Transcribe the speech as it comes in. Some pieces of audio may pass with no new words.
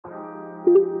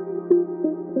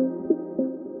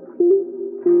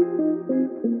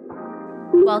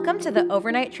Welcome to the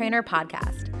Overnight Trainer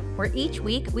podcast, where each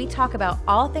week we talk about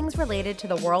all things related to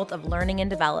the world of learning and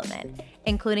development,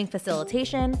 including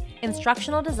facilitation,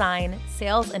 instructional design,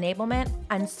 sales enablement,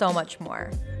 and so much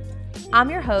more. I'm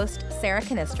your host, Sarah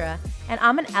Canistra, and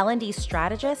I'm an L&D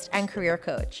strategist and career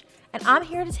coach. And I'm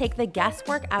here to take the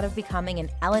guesswork out of becoming an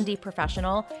L&D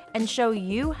professional and show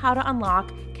you how to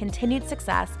unlock continued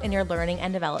success in your learning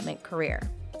and development career.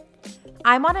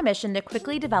 I'm on a mission to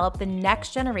quickly develop the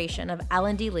next generation of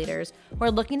L&D leaders who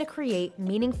are looking to create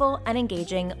meaningful and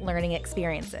engaging learning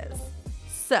experiences.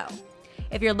 So,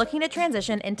 if you're looking to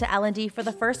transition into L&D for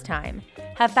the first time,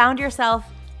 have found yourself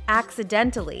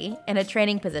accidentally in a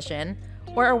training position,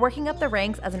 or are working up the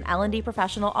ranks as an L&D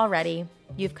professional already,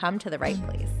 you've come to the right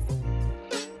place.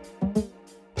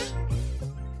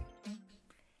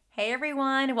 Hey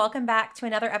everyone, welcome back to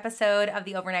another episode of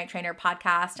the Overnight Trainer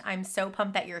podcast. I'm so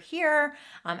pumped that you're here.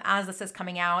 As this is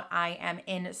coming out, I am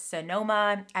in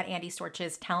Sonoma at Andy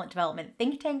Storch's Talent Development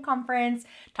Think Tank Conference,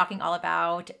 talking all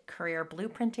about career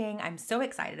blueprinting. I'm so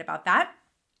excited about that.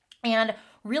 And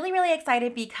really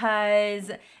excited because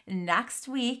next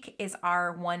week is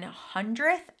our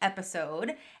 100th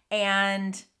episode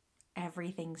and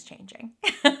everything's changing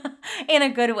in a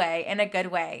good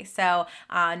way. So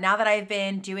now that I've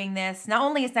been doing this, not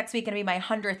only is next week going to be my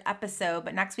 100th episode,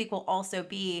 but next week will also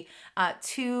be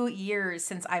 2 years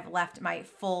since I've left my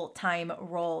full-time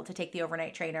role to take the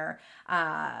Overnight Trainer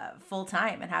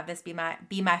full-time and have this be my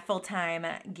full-time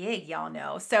gig, y'all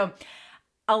know. So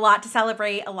a lot to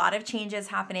celebrate, a lot of changes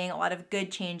happening, a lot of good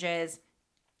changes.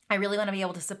 I really want to be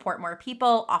able to support more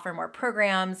people, offer more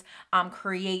programs,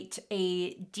 create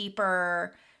a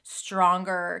deeper,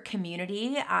 stronger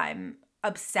community. I'm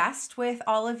obsessed with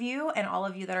all of you and all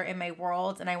of you that are in my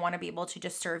world, and I want to be able to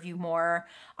just serve you more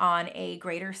on a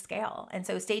greater scale. And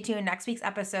so stay tuned. Next week's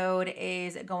episode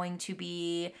is going to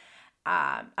be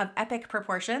of epic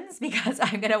proportions because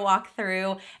I'm going to walk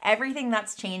through everything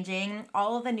that's changing,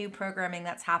 all of the new programming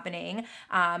that's happening.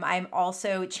 I'm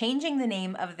also changing the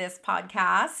name of this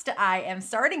podcast. I am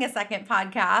starting a second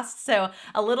podcast, so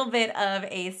a little bit of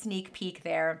a sneak peek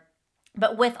there.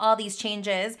 But with all these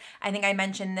changes, I think I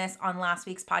mentioned this on last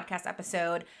week's podcast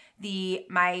episode,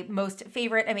 my most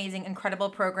favorite, amazing, incredible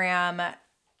program,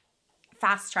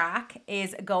 Fast Track,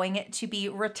 is going to be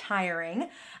retiring.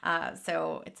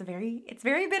 So it's very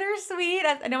bittersweet.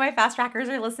 I know my Fast Trackers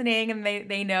are listening and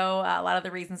they know a lot of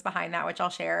the reasons behind that, which I'll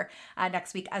share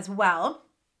next week as well.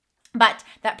 But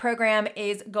that program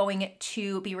is going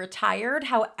to be retired.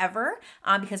 However,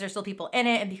 because there's still people in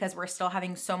it and because we're still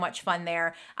having so much fun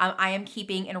there, I am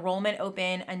keeping enrollment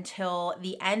open until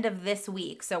the end of this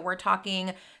week. So we're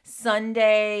talking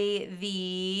Sunday, let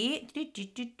me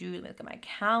look at my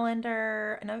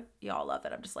calendar. I know y'all love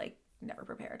that I'm just like never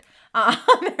prepared.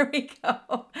 There we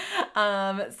go.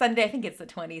 Sunday, I think it's the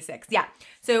 26th. Yeah.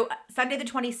 So Sunday the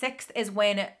 26th is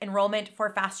when enrollment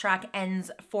for Fast Track ends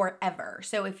forever.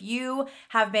 So if you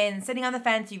have been sitting on the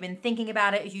fence, you've been thinking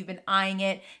about it, if you've been eyeing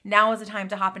it, now is the time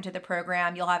to hop into the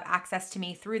program. You'll have access to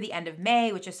me through the end of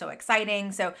May, which is so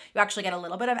exciting. So you actually get a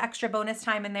little bit of extra bonus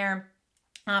time in there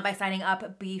by signing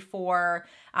up before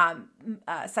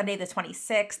Sunday the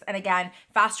 26th. And again,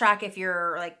 Fast Track, if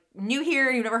you're like new here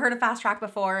and you've never heard of Fast Track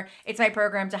before, it's my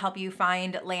program to help you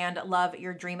find, land, love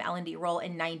your dream L&D role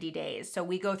in 90 days. So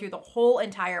we go through the whole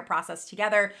entire process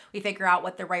together. We figure out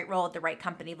what the right role at the right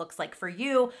company looks like for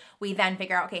you. We then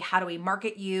figure out, okay, how do we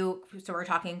market you? So we're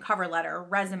talking cover letter,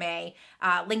 resume,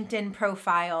 LinkedIn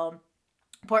profile,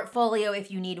 portfolio if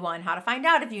you need one, how to find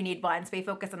out if you need one. So we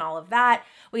focus on all of that.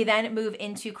 We then move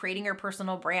into creating your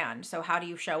personal brand. So how do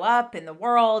you show up in the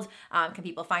world? Can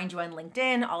people find you on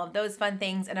LinkedIn? All of those fun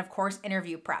things. And of course,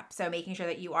 interview prep. So making sure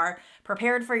that you are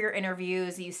prepared for your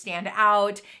interviews, you stand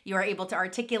out, you are able to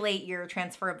articulate your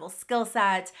transferable skill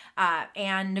set,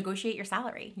 and negotiate your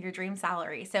salary, your dream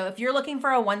salary. So if you're looking for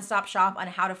a one-stop shop on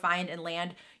how to find and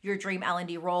land your dream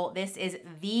L&D role, this is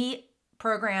the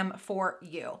program for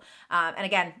you. And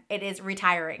again, it is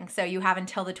retiring. So you have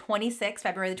until the 26th,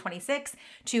 February the 26th,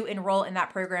 to enroll in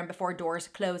that program before doors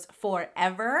close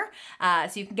forever.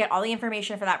 So you can get all the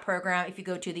information for that program if you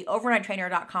go to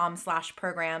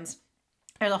theovernighttrainer.com/programs.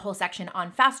 There's a whole section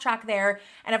on Fast Track there.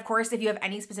 And of course, if you have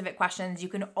any specific questions, you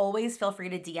can always feel free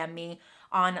to DM me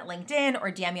on LinkedIn or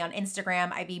DM me on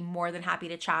Instagram. I'd be more than happy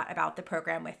to chat about the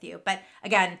program with you. But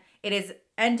again, it is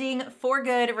ending for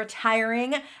good,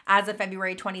 retiring as of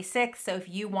February 26th. So if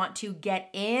you want to get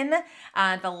in,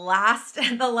 the last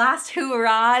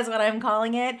hoorah is what I'm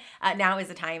calling it, now is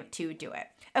the time to do it.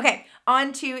 Okay,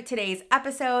 on to today's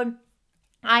episode.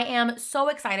 I am so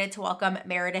excited to welcome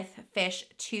Meredith Fish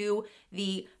to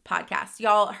the podcast.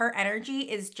 Y'all, her energy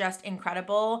is just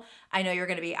incredible. I know you're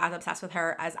going to be as obsessed with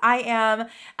her as I am.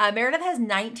 Meredith has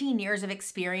 19 years of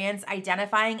experience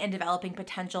identifying and developing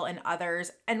potential in others.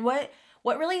 And what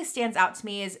really stands out to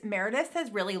me is Meredith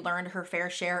has really learned her fair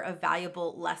share of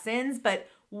valuable lessons, but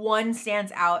one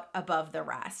stands out above the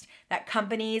rest, that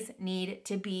companies need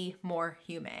to be more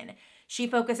human. She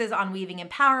focuses on weaving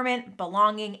empowerment,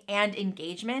 belonging, and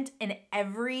engagement in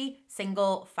every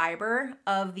single fiber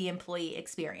of the employee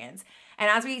experience. And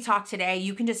as we talk today,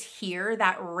 you can just hear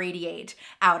that radiate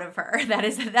out of her. That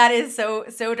is so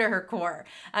to her core.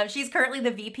 She's currently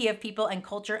the VP of People and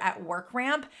Culture at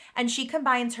WorkRamp, and she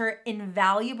combines her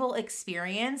invaluable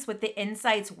experience with the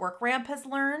insights WorkRamp has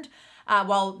learned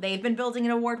while they've been building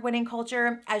an award-winning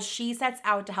culture, as she sets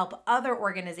out to help other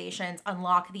organizations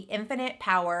unlock the infinite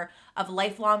power of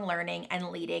lifelong learning and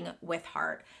leading with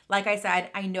heart. Like I said,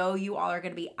 I know you all are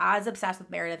going to be as obsessed with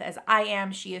Meredith as I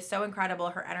am. She is so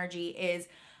incredible. Her energy is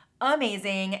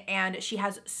amazing, and she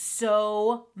has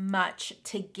so much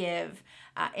to give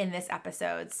in this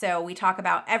episode. So we talk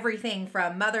about everything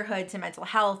from motherhood to mental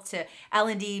health to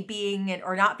L&D being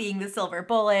or not being the silver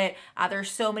bullet. There's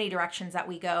so many directions that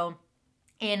we go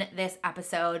in this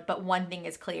episode, but one thing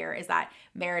is clear is that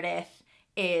Meredith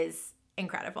is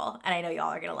incredible, and I know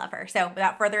y'all are going to love her. So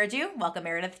without further ado, welcome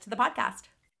Meredith to the podcast.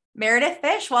 Meredith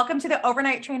Fish, welcome to the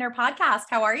Overnight Trainer podcast.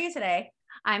 How are you today?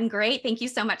 I'm great. Thank you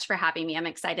so much for having me. I'm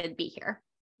excited to be here.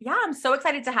 Yeah, I'm so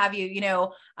excited to have you. You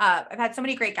know, I've had so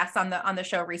many great guests on the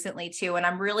show recently too, and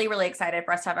I'm really, really excited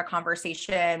for us to have a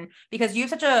conversation because you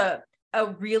have such a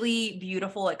really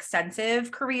beautiful,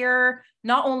 extensive career,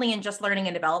 not only in just learning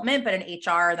and development, but in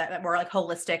HR, that more like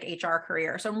holistic HR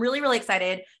career. So I'm really, really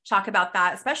excited to talk about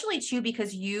that, especially too,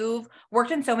 because you've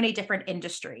worked in so many different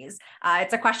industries.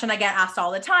 It's a question I get asked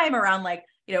all the time around like,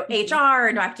 you know, HR,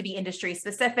 and do I have to be industry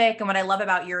specific? And what I love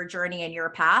about your journey and your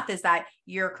path is that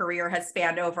your career has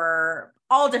spanned over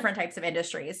all different types of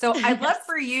industries. So I'd love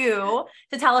for you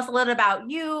to tell us a little about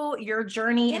you, your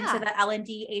journey into the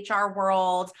L&D HR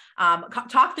world,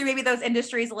 talk through maybe those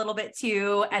industries a little bit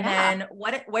too. And then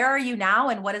where are you now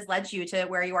and what has led you to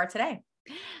where you are today?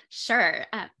 Sure.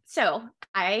 So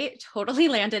I totally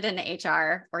landed in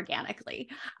HR organically.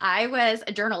 I was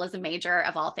a journalism major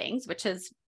of all things, which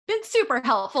has been super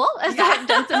helpful as I've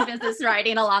done some business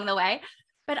writing along the way.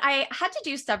 But I had to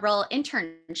do several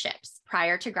internships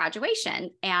prior to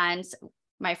graduation. And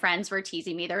my friends were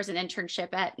teasing me. There was an internship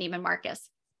at Neiman Marcus.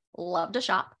 Love to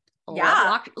shop.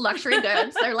 Love luxury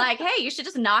goods. They're like, hey, you should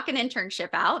just knock an internship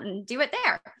out and do it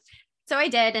there. So I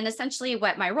did. And essentially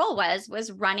what my role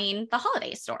was running the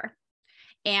holiday store.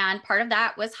 And part of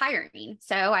that was hiring.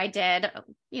 So I did,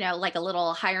 like a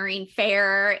little hiring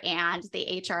fair, and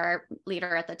the HR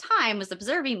leader at the time was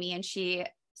observing me, and she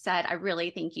said, I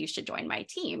really think you should join my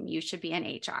team. You should be in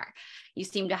HR. You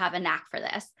seem to have a knack for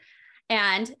this.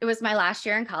 And it was my last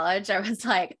year in college. I was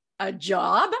like, a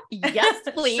job? Yes,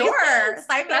 please. Sure.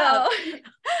 Sign me up.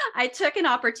 I took an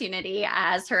opportunity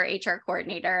as her HR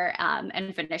coordinator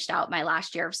and finished out my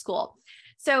last year of school.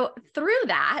 So through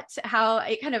that, how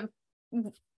it kind of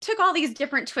took all these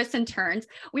different twists and turns,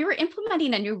 we were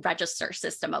implementing a new register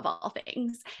system of all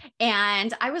things.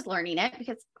 And I was learning it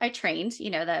because I trained,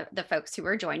 the folks who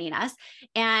were joining us.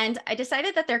 And I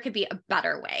decided that there could be a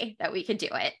better way that we could do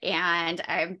it. And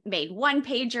I made one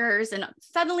pagers, and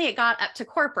suddenly it got up to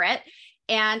corporate.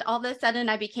 And all of a sudden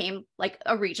I became like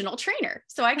a regional trainer.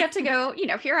 So I got to go,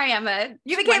 here I am.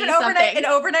 You became an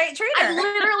overnight trainer. I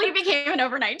literally became an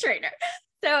overnight trainer.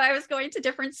 So I was going to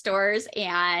different stores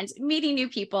and meeting new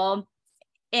people,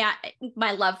 and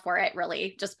my love for it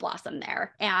really just blossomed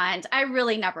there. And I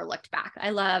really never looked back. I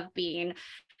love being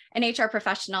an HR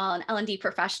professional, an L&D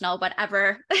professional,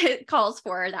 whatever it calls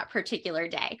for that particular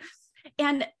day.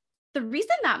 And the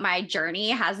reason that my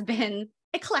journey has been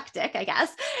eclectic, I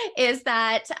guess, is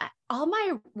that all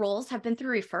my roles have been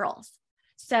through referrals.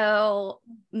 So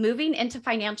moving into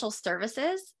financial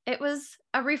services, it was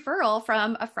a referral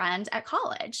from a friend at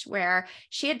college where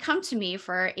she had come to me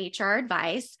for HR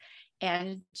advice.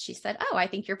 And she said, oh, I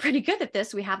think you're pretty good at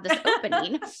this. We have this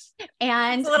opening.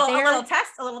 And a little test.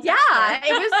 Yeah,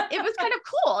 it was kind of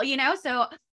cool, So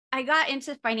I got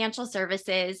into financial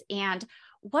services, and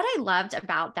what I loved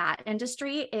about that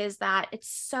industry is that it's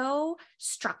so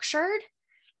structured,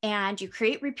 and you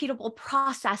create repeatable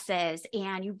processes,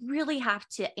 and you really have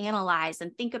to analyze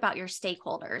and think about your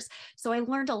stakeholders. So I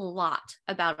learned a lot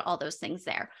about all those things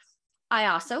there. I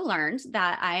also learned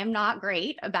that I am not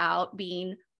great about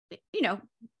being,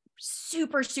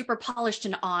 super, super polished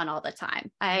and on all the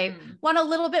time. I want a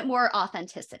little bit more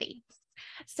authenticity.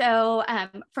 So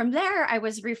from there, I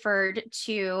was referred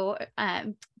to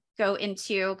go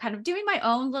into kind of doing my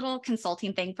own little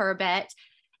consulting thing for a bit,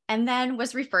 and then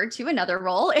was referred to another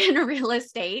role in real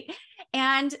estate.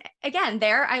 And again,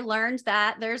 there I learned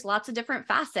that there's lots of different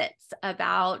facets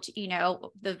about,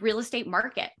 the real estate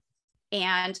market,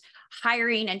 and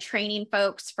hiring and training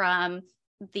folks from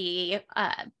the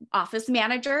office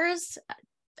managers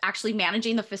actually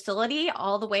managing the facility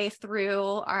all the way through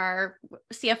our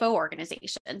CFO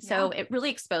organization. Yeah. So it really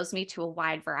exposed me to a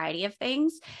wide variety of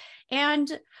things and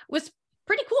was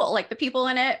pretty cool. Like the people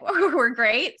in it were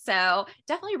great. So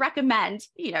definitely recommend,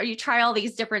 you try all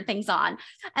these different things on.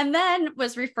 And then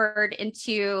was referred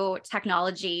into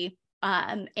technology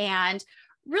and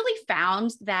really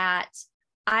found that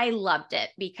I loved it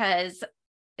because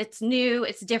it's new,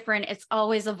 it's different, it's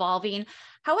always evolving.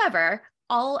 However,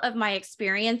 all of my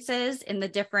experiences in the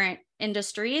different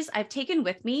industries I've taken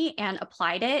with me and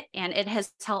applied it, and it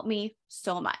has helped me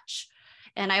so much.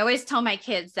 And I always tell my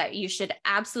kids that you should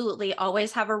absolutely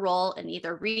always have a role in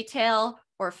either retail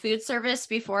or food service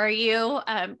before you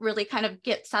really kind of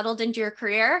get settled into your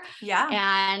career. Yeah.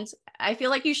 And I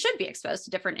feel like you should be exposed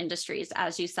to different industries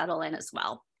as you settle in as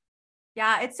well.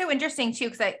 Yeah, it's so interesting too,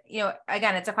 because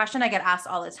again, it's a question I get asked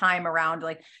all the time around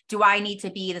like, do I need to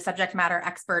be the subject matter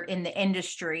expert in the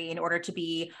industry in order to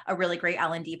be a really great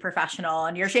L&D professional?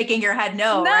 And you're shaking your head,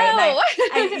 no. Right?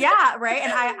 And yeah, right.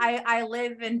 And I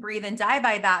live and breathe and die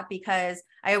by that, because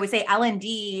I always say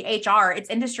L&D, HR, it's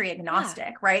industry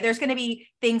agnostic, right? There's going to be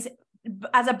things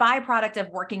as a byproduct of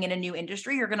working in a new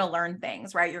industry. You're going to learn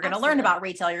things, right? You're going to learn about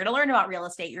retail. You're going to learn about real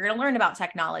estate. You're going to learn about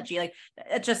technology. Like,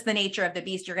 it's just the nature of the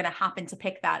beast. You're going to happen to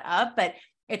pick that up, but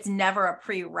it's never a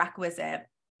prerequisite.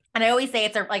 And I always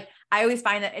say I always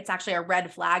find that it's actually a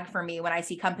red flag for me when I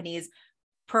see companies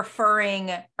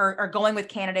preferring or going with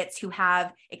candidates who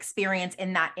have experience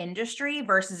in that industry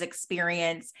versus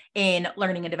experience in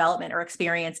learning and development or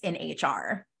experience in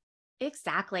HR.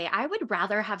 Exactly. I would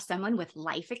rather have someone with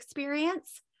life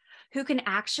experience who can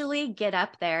actually get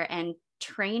up there and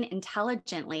train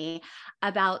intelligently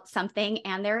about something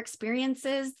and their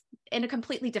experiences in a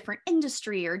completely different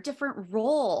industry or different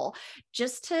role,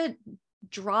 just to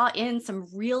draw in some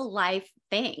real life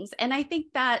things. And I think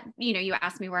that, you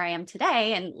asked me where I am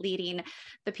today and leading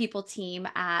the people team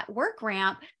at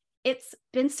WorkRamp. It's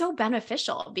been so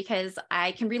beneficial because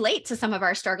I can relate to some of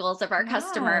our struggles of our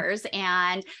customers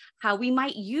and how we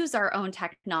might use our own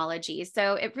technology.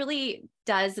 So it really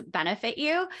does benefit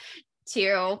you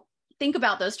to think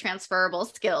about those transferable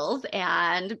skills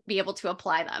and be able to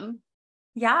apply them.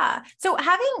 Yeah. So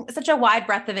having such a wide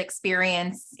breadth of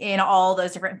experience in all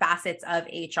those different facets of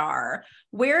HR,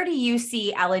 where do you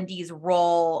see L&D's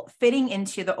role fitting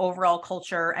into the overall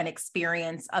culture and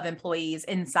experience of employees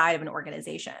inside of an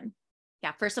organization?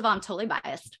 Yeah. First of all, I'm totally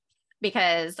biased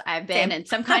because I've been in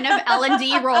some kind of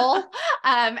L&D role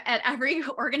at every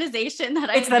organization that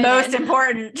I've been in. It's the most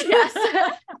important. Yes.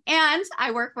 And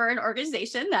I work for an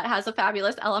organization that has a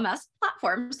fabulous LMS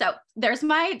platform. So there's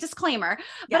my disclaimer.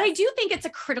 Yes. But I do think it's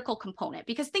a critical component,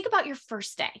 because think about your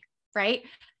first day, right?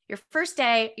 Your first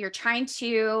day, you're trying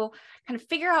to kind of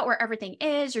figure out where everything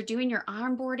is. You're doing your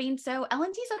onboarding. So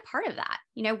L&D is a part of that.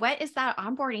 What is that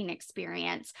onboarding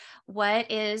experience?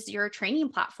 What is your training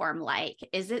platform like?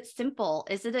 Is it simple?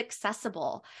 Is it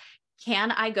accessible?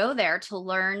 Can I go there to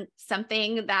learn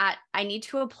something that I need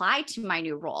to apply to my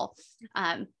new role?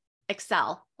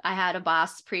 Excel. I had a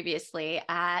boss previously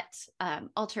at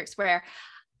Alteryx where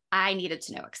I needed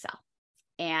to know Excel.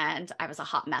 And I was a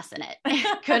hot mess in it.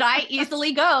 Could I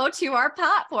easily go to our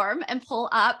platform and pull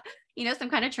up,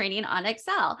 some kind of training on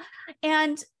Excel?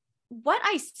 And what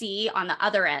I see on the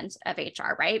other end of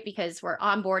HR, right? Because we're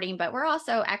onboarding, but we're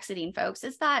also exiting folks,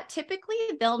 is that typically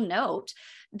they'll note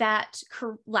that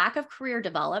lack of career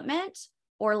development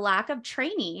or lack of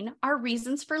training are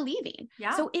reasons for leaving.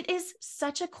 Yeah. So it is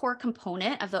such a core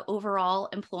component of the overall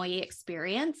employee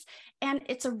experience. And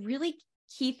it's a really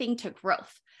key thing to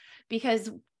growth.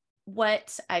 Because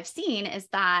what I've seen is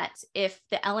that if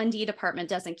the L&D department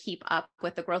doesn't keep up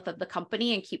with the growth of the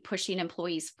company and keep pushing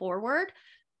employees forward,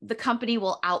 the company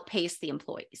will outpace the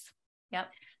employees. Yep.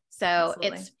 So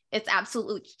absolutely. It's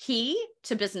absolutely key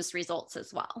to business results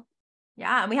as well.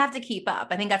 Yeah. And we have to keep up.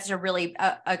 I think that's a really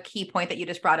a key point that you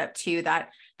just brought up too, that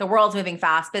the world's moving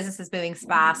fast, business is moving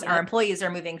fast, our employees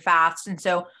are moving fast. And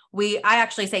so I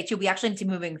actually say too, we actually need to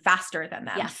be moving faster than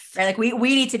them. Yes. Right? Like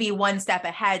we need to be one step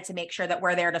ahead to make sure that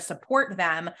we're there to support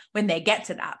them when they get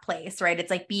to that place, right?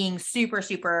 It's like being super,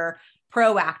 super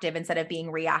proactive instead of being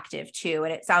reactive too.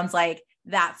 And it sounds like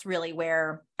that's really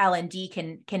where L&D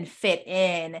can fit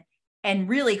in and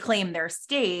really claim their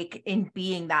stake in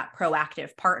being that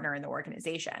proactive partner in the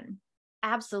organization.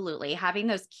 Absolutely. Having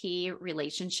those key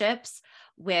relationships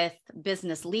with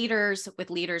business leaders,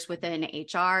 with leaders within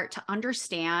HR to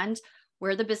understand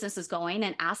where the business is going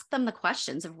and ask them the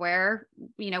questions of where,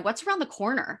 what's around the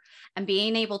corner, and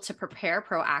being able to prepare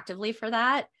proactively for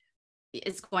that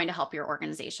is going to help your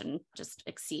organization just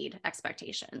exceed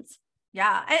expectations.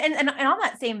 Yeah. And on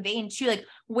that same vein too, like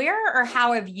where or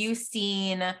how have you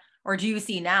seen, or do you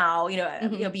see now,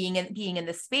 being in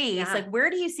the space, like where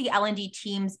do you see L&D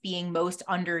teams being most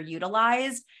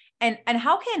underutilized, and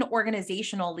how can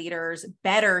organizational leaders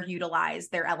better utilize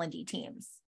their L&D teams?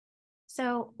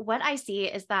 So what I see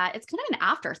is that it's kind of an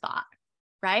afterthought,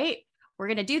 right? We're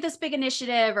going to do this big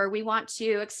initiative, or we want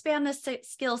to expand this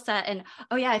skill set. And,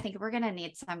 oh yeah, I think we're going to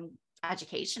need some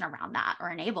education around that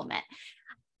or enablement,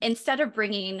 instead of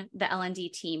bringing the L&D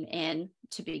team in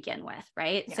to begin with,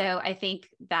 right? Yeah. So I think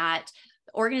that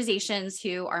organizations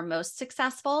who are most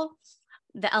successful,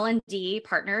 the L&D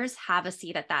partners have a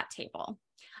seat at that table,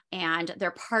 and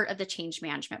they're part of the change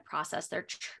management process. They're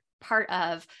part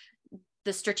of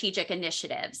the strategic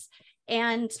initiatives.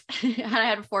 And I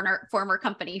had a former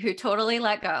company who totally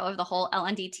let go of the whole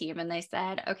L&D team. And they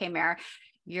said, okay, Mare,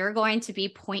 you're going to be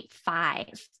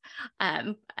 0.5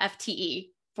 FTE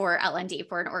for L&D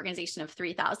for an organization of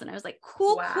 3,000. I was like,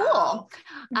 cool, wow.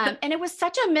 Cool. And it was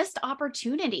such a missed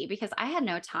opportunity because I had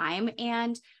no time,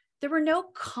 and there were no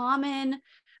common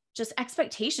just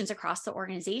expectations across the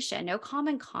organization, no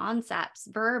common concepts,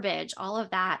 verbiage, all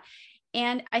of that.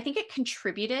 And I think it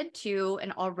contributed to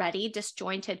an already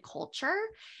disjointed culture.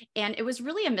 And it was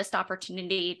really a missed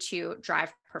opportunity to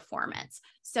drive performance.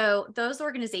 So those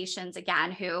organizations,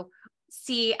 again, who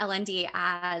see L&D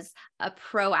as a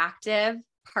proactive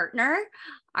partner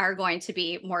are going to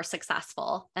be more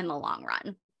successable in the long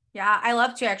run. Yeah, I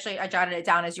love to actually, I jotted it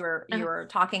down as you were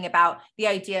talking about the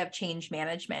idea of change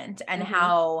management and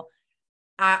how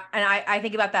I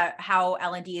think about that, how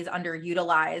L&D is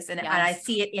underutilized. And I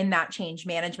see it in that change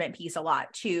management piece a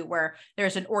lot too, where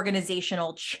there's an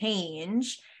organizational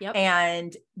change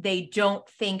and they don't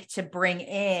think to bring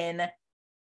in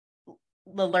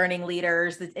the learning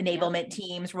leaders, the enablement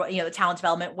teams, the talent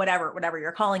development, whatever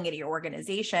you're calling it at your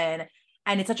organization.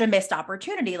 And it's such a missed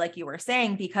opportunity, like you were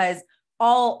saying, because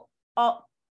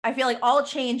I feel like all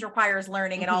change requires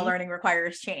learning, and all learning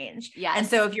requires change. Yes. And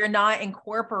so if you're not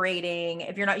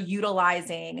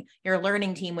utilizing your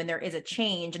learning team when there is a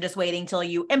change and just waiting till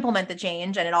you implement the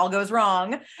change and it all goes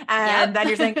wrong, and then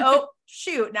you're saying, oh,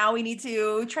 shoot, now we need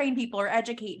to train people or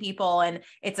educate people, and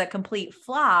it's a complete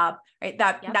flop, right?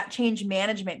 That change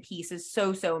management piece is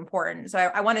so important. So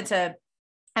I wanted to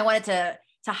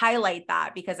highlight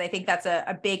that, because I think that's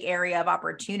a big area of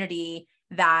opportunity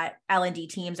that L&D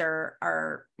teams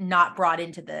are not brought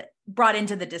into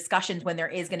the discussions when there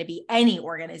is going to be any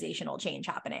organizational change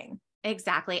happening.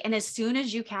 Exactly. And as soon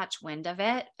as you catch wind of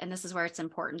it, and this is where it's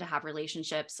important to have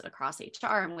relationships across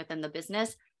HR and within the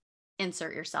business,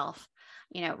 insert yourself,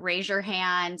 raise your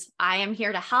hand. I am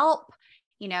here to help.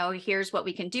 Here's what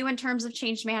we can do in terms of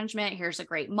change management. Here's a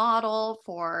great model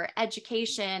for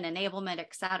education, enablement,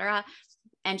 et cetera.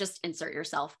 And just insert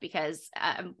yourself, because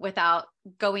without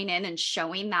going in and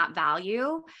showing that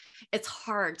value, it's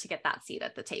hard to get that seat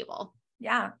at the table.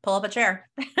 Yeah. Pull up a chair.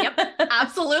 Yep.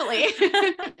 Absolutely.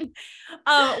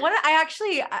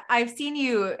 I've seen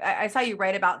you, I saw you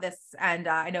write about this, and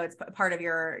I know it's part of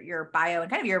your bio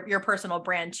and kind of your personal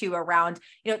brand too, around,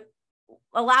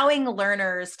 allowing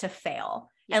learners to fail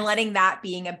and letting that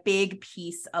being a big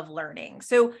piece of learning.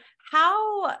 So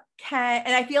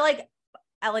and I feel like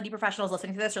L&D professionals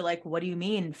listening to this are like, what do you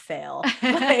mean fail?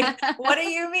 Like, what do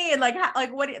you mean? Like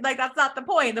that's not the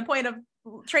point. The point of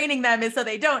training them is so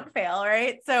they don't fail.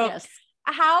 Right. So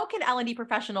how can L&D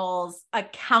professionals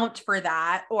account for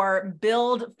that or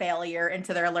build failure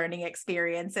into their learning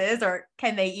experiences, or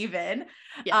can they even?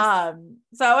 So I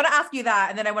want to ask you that,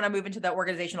 and then I want to move into the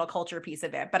organizational culture piece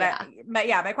of it. But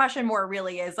my question more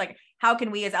really is like, how can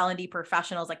we as L&D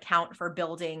professionals account for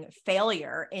building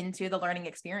failure into the learning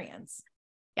experience?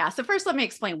 Yeah. So first, let me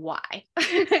explain why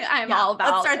I'm all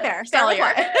about. Let's start there.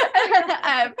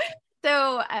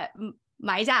 So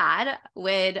my dad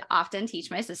would often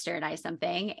teach my sister and I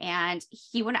something, and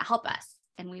he wouldn't help us.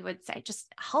 And we would say,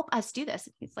 just help us do this.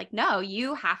 And he's like, no,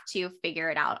 you have to figure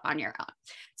it out on your own.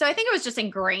 So I think it was just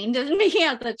ingrained in me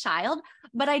as a child,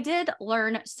 but I did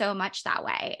learn so much that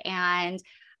way. And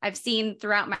I've seen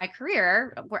throughout my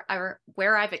career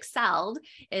where I've excelled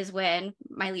is when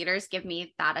my leaders give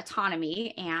me that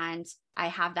autonomy and I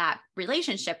have that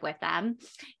relationship with them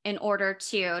in order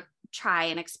to try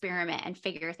and experiment and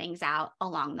figure things out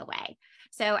along the way.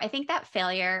 So I think that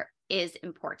failure is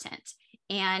important.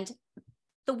 And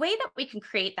the way that we can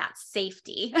create that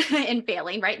safety in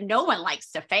failing, right? No one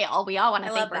likes to fail. We all want I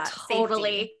to think love we're that.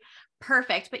 totally Safety.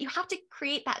 perfect, but you have to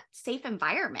create that safe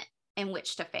environment in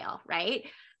which to fail, right?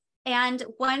 And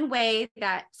one way,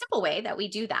 that simple way that we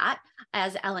do that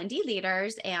as L&D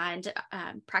leaders and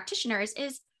practitioners,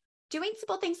 is doing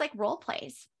simple things like role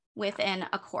plays within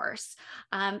a course,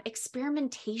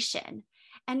 experimentation,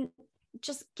 and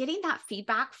just getting that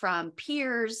feedback from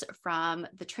peers, from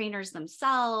the trainers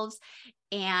themselves,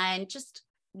 and just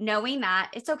knowing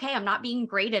that it's okay. I'm not being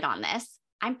graded on this.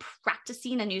 I'm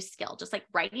practicing a new skill, just like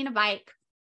riding a bike,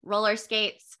 roller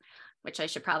skates, which I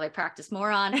should probably practice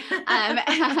more on.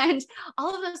 And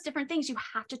all of those different things, you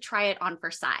have to try it on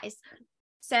for size.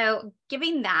 So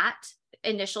giving that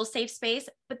initial safe space,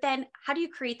 but then how do you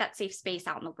create that safe space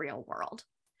out in the real world?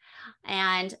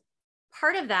 And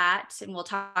part of that, and we'll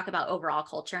talk about overall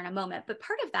culture in a moment, but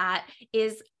part of that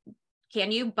is,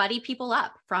 can you buddy people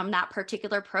up from that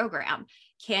particular program?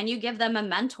 Can you give them a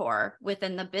mentor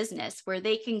within the business where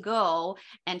they can go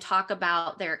and talk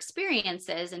about their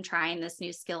experiences and trying this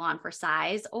new skill on for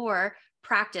size, or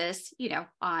practice,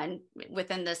 on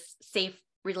within this safe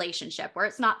relationship where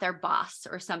it's not their boss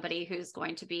or somebody who's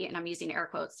going to be, and I'm using air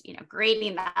quotes,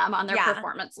 grading them on their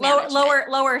performance management.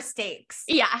 Lower stakes.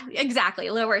 Yeah, exactly.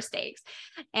 Lower stakes.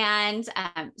 And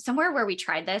somewhere where we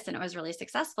tried this and it was really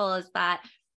successful is that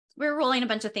we were rolling a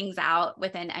bunch of things out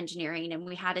within engineering, and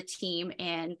we had a team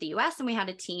in the US and we had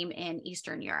a team in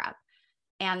Eastern Europe.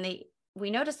 And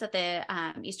we noticed that the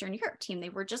Eastern Europe team, they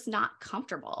were just not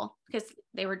comfortable because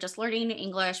they were just learning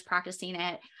English, practicing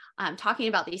it, talking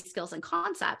about these skills and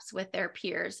concepts with their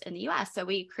peers in the US. So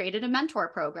we created a mentor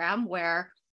program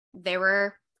where they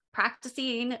were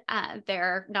practicing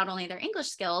not only their English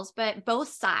skills, but both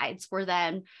sides were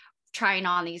then trying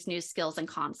on these new skills and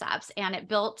concepts. And it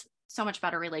built so much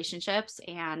better relationships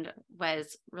and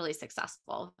was really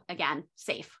successful. Again,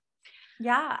 safe.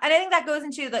 Yeah. And I think that goes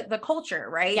into the culture,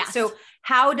 right? Yes. So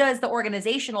how does the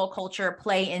organizational culture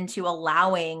play into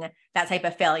allowing that type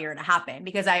of failure to happen?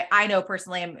 Because I know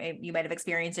personally, and you might have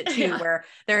experienced it too, where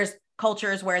there's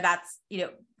cultures where that's,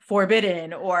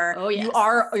 forbidden, or you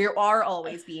are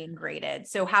always being graded.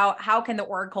 So how can the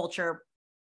org culture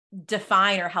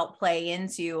define or help play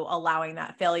into allowing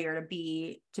that failure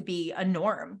to be a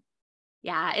norm?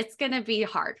 Yeah, it's going to be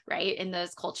hard, right? In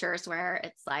those cultures where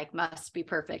it's like must be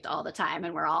perfect all the time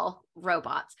and we're all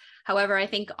robots. However, I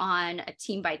think on a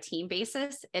team by team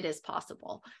basis, it is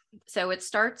possible. So it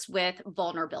starts with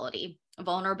vulnerability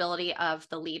of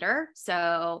the leader.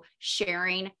 So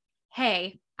sharing,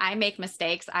 hey, I make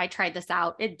mistakes. I tried this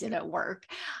out. It didn't work.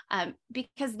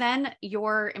 Because then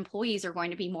your employees are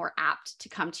going to be more apt to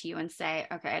come to you and say,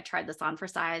 okay, I tried this on for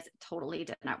size. It totally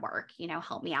didn't work.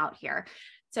 Help me out here.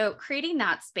 So creating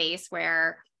that space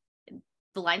where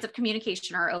the lines of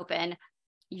communication are open,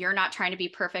 you're not trying to be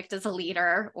perfect as a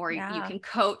leader, or you can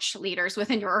coach leaders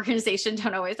within your organization,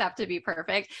 don't always have to be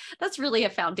perfect. That's really a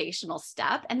foundational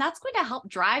step. And that's going to help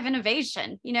drive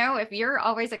innovation. If you're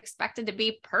always expected to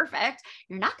be perfect,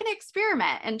 you're not going to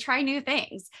experiment and try new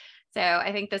things. So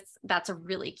I think that's a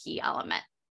really key element.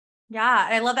 Yeah.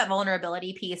 I love that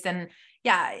vulnerability piece. And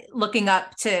yeah,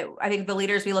 I think the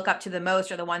leaders we look up to the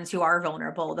most are the ones who are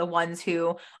vulnerable, the ones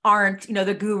who aren't,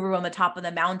 the guru on the top of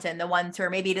the mountain, the ones who are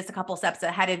maybe just a couple steps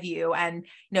ahead of you. And,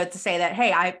 to say that,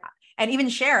 hey, and even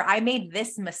share, I made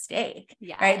this mistake,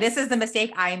 right? This is the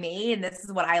mistake I made, and this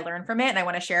is what I learned from it. And I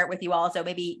want to share it with you all. So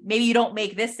maybe you don't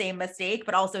make this same mistake,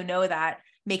 but also know that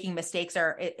making mistakes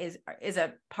is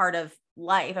a part of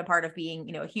life, a part of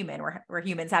being, a human. We're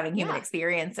humans having human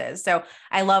experiences. So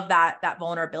I love that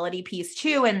vulnerability piece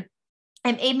too. And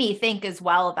it made me think as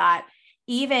well that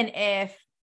even if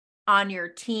on your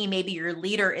team, maybe your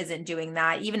leader isn't doing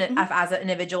that, even if as an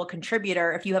individual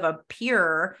contributor, if you have a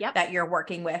peer that you're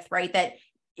working with, right, that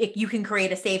if you can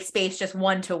create a safe space just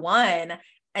one-to-one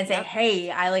and say, hey,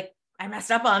 I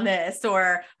messed up on this,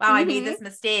 or wow, I made this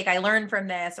mistake. I learned from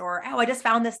this, or, oh, I just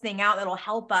found this thing out that'll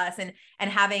help us. And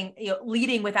having,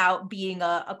 leading without being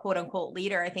a quote unquote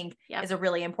leader, I think is a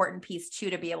really important piece too,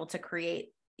 to be able to create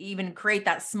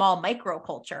that small micro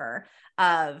culture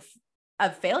of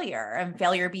failure, and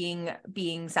failure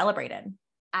being celebrated.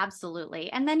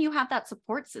 Absolutely. And then you have that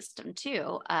support system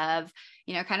too of,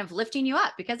 kind of lifting you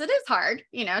up, because it is hard,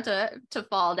 to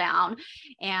fall down,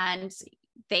 and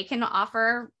they can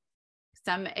offer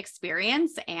some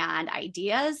experience and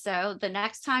ideas. So the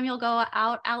next time you'll go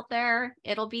out there,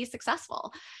 it'll be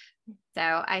successful. So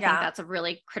I think that's a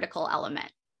really critical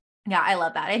element. Yeah, I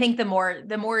love that. I think the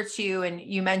more too, and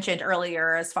you mentioned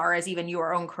earlier, as far as even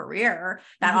your own career,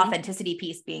 that Mm-hmm. authenticity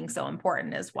piece being so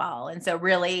important as well. And so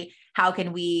really, how can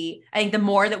I think the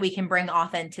more that we can bring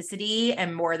authenticity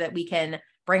and more that we can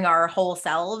bring our whole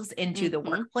selves into the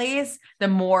Mm-hmm. workplace, the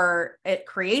more it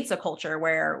creates a culture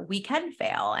where we can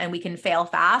fail and we can fail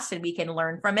fast and we can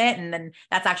learn from it. And then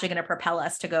that's actually going to propel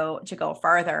us to go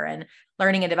farther. And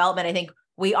learning and development, I think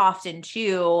we often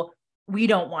too, we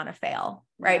don't want to fail,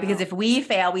 right? Because No. if we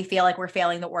fail, we feel like we're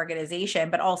failing the organization,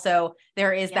 but also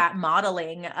there is Yep. that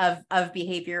modeling of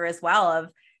behavior as well of,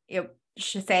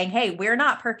 saying, hey, we're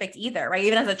not perfect either, right?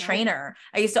 Even as a Nope. trainer,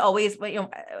 I used to always,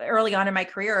 early on in my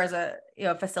career as a,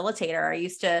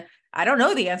 facilitator, I don't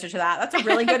know the answer to that. That's a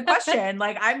really good question.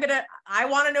 Like I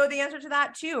want to know the answer to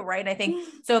that too, right? And I think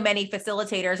so many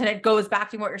facilitators, and it goes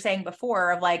back to what you're saying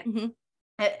before of like, Mm-hmm.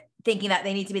 thinking that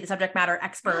they need to be the subject matter Yeah.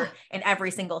 expert in every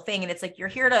single thing. And it's like, you're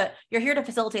here to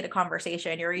facilitate a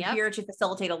conversation. You're Yep. here to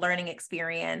facilitate a learning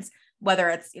experience, whether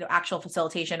it's, actual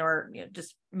facilitation or,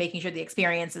 just making sure the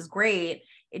experience is great.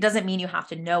 It doesn't mean you have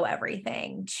to know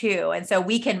everything too. And so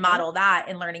we can Nope. model that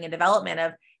in learning and development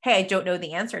of, hey, I don't know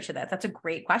the answer to that. That's a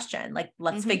great question. Like,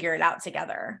 let's Mm-hmm. figure it out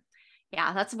together.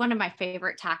 Yeah, that's one of my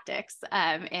favorite tactics,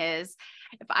 is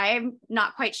if I'm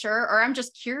not quite sure, or I'm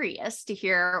just curious to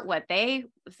hear what they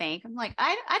think. I'm like,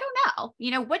 I don't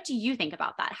know. What do you think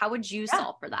about that? How would you Yeah.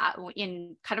 solve for that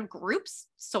in kind of groups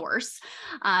source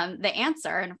the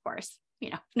answer? And of course,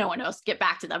 if no one knows, get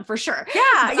back to them for sure.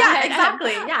 Yeah, yeah, But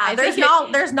exactly. Yeah. I There's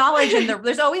think there's knowledge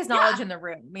there's always knowledge yeah, in the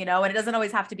room, and it doesn't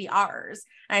always have to be ours.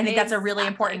 And I think that's a really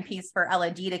important exactly. piece for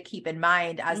L&D to keep in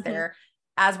mind Hmm.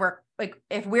 as we're like,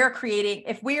 if we're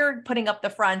putting up the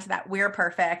front that we're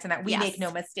perfect and that we make no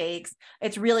Yes. mistakes,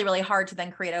 it's really, really hard to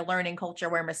then create a learning culture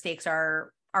where mistakes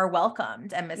are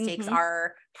welcomed and mistakes Hmm.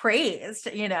 are praised,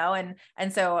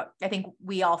 and so I think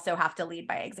we also have to lead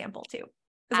by example too.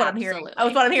 Is what I'm hearing. Oh, it's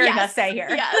Absolutely. what I'm hearing us Yes. say here.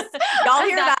 Yes. Y'all And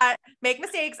hear that? Make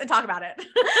mistakes and talk about it.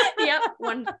 yep.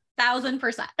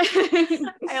 1000%.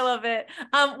 I love it.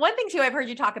 One thing too, I've heard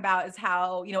you talk about is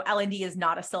how, L&D is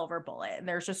not a silver bullet. And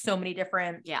there's just so many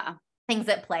different Yeah. things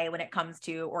at play when it comes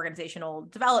to organizational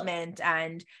development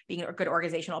and being a good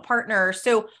organizational partner.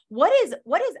 So what is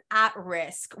at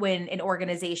risk when an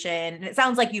organization, and it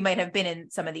sounds like you might have been in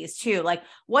some of these too, like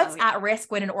what's Oh, yeah. at risk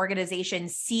when an organization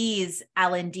sees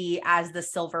L&D as the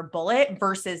silver bullet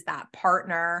versus that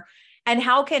partner? And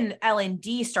how can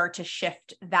L&D start to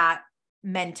shift that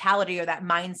mentality or that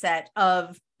mindset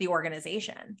of the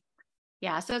organization?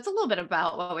 Yeah. So it's a little bit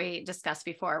about what we discussed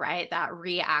before, right? That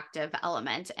reactive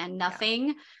element, and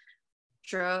nothing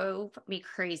drove me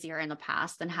crazier in the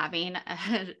past than having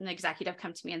an executive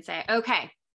come to me and say,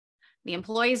 okay, the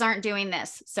employees aren't doing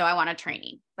this, so I want a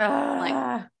training. Like,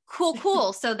 Yeah.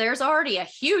 cool. So there's already a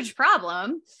huge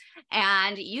problem,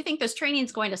 and you think this training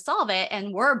is going to solve it,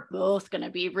 and we're both going to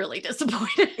be really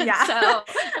disappointed. Yeah. So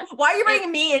Why are you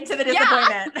bringing me into the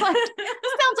disappointment? Yeah, like,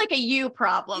 this sounds like a you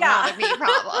problem, Yeah. not a me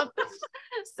problem.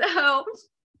 So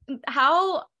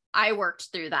how I worked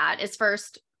through that is,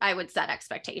 first, I would set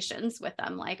expectations with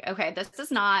them. Like, okay, this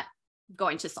is not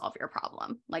going to solve your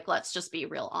problem. Like, let's just be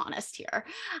real honest here,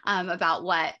 about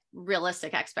what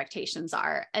realistic expectations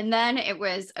are. And then it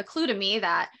was a clue to me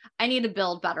that I need to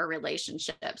build better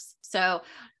relationships. So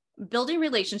building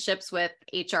relationships with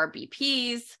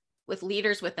HRBPs, with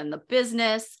leaders within the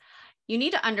business, you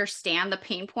need to understand the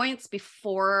pain points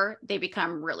before they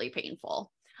become really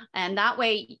painful. And that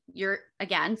way you're,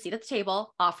 again, seat at the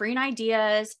table, offering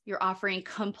ideas, you're offering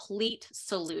complete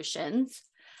solutions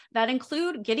that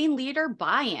include getting leader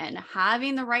buy-in,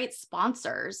 having the right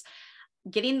sponsors,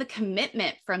 getting the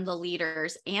commitment from the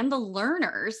leaders and the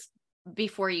learners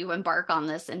before you embark on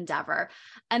this endeavor.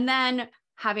 And then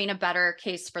having a better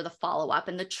case for the follow-up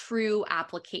and the true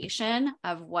application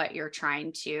of what you're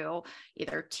trying to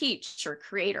either teach or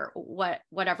create or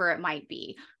whatever it might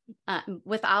be.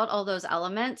 Without all those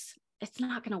elements, it's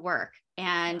not going to work.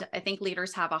 And I think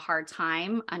leaders have a hard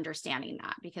time understanding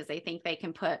that, because they think they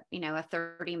can put, a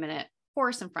 30-minute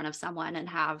course in front of someone and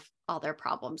have all their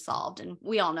problems solved. And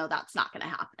we all know that's not going to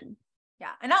happen.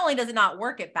 Yeah. And not only does it not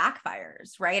work, it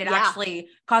backfires, right? It Yeah. actually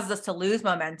causes us to lose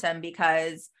momentum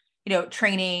because,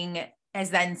 training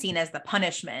is then seen as the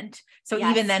punishment. So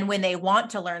Yes. even then when they want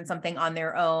to learn something on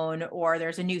their own, or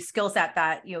there's a new skill set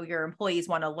that, your employees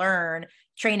want to learn,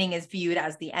 training is viewed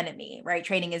as the enemy, right?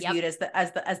 Training is Yep. viewed as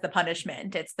the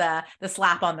punishment. It's the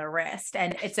slap on the wrist.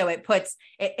 And so it puts,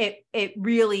 it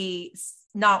really,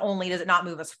 not only does it not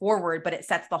move us forward, but it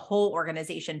sets the whole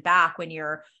organization back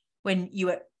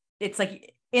it's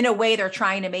like, in a way, they're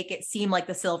trying to make it seem like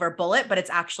the silver bullet, but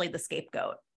it's actually the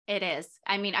scapegoat. It is.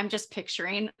 I mean, I'm just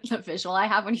picturing the visual I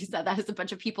have when you said that is a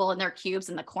bunch of people in their cubes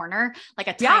in the corner, like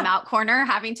a Yeah. timeout corner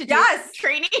having to do Yes.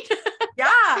 training. Yeah.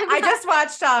 I just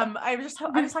watched, I was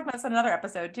talking about this in another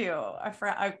episode too.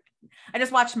 I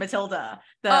just watched Matilda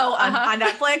on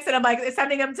Netflix, and I'm like, it's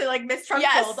sending them to like Miss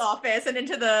Trunchbull's office and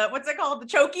into the, what's it called? The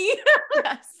chokey.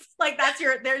 Yes. Like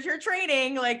there's your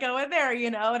training, like go in there,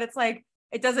 and it's like,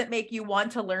 it doesn't make you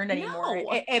want to learn anymore.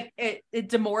 No. It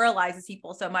demoralizes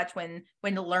people so much when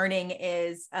learning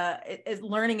is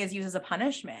used as a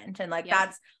punishment. And like,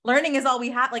 that's learning is all we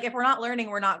have. Like if we're not learning,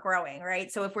 we're not growing.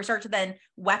 Right. So if we start to then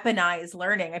weaponize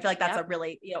learning, I feel like that's a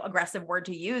really, aggressive word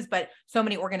to use, but so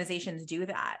many organizations do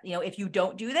that. If you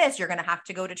don't do this, you're going to have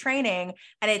to go to training.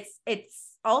 And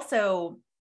it's also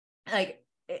like,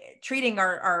 treating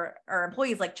our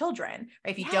employees like children,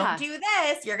 right? If you don't do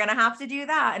this, you're going to have to do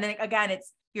that. And then again,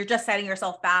 you're just setting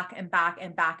yourself back and back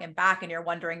and back and back. And you're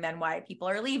wondering then why people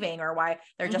are leaving or why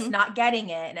they're just not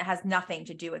getting it. And it has nothing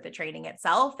to do with the training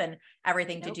itself and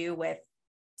everything to do with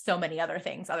so many other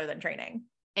things other than training.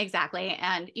 Exactly.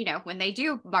 And, when they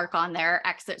do mark on their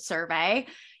exit survey,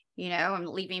 I'm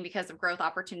leaving because of growth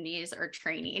opportunities or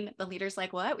training. The leader's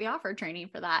like, what? We offered training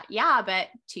for that. Yeah. But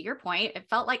to your point, it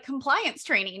felt like compliance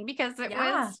training because it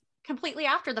was completely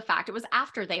after the fact. It was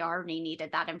after they already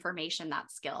needed that information,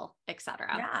 that skill, et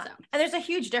cetera. Yeah. So. And there's a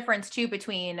huge difference too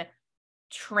between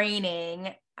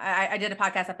training. I did a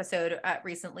podcast episode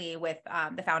recently with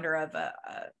the founder of a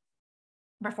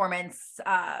performance,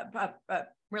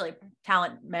 really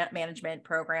talent management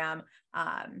program,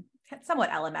 somewhat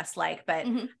LMS like, but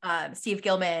Steve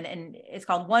Gilman, and it's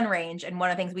called One Range. And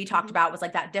one of the things we talked about was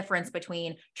like that difference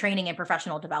between training and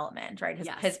professional development, right?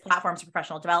 His platform's a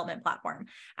professional development platform.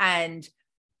 And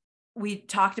we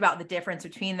talked about the difference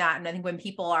between that. And I think when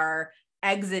people are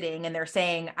exiting and they're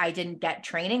saying, I didn't get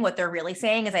training, what they're really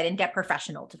saying is I didn't get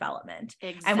professional development.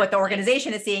 Exactly. And what the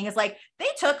organization is seeing is like, they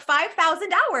took 5,000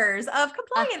 hours of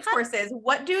compliance courses.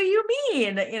 What do you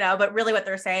mean? But really what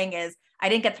they're saying is, I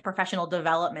didn't get the professional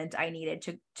development I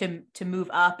needed to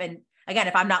move up. And again,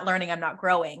 if I'm not learning, I'm not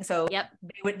growing. So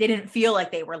they didn't feel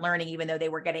like they were learning, even though they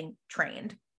were getting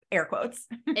trained, air quotes.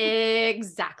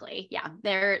 Exactly. Yeah.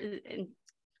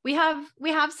 We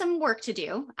have some work to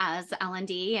do as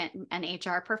L&D and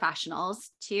HR professionals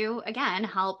to, again,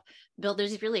 help build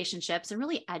those relationships and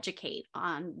really educate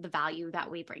on the value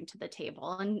that we bring to the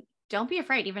table. And don't be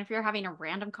afraid, even if you're having a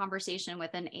random conversation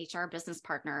with an HR business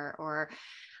partner or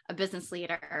a business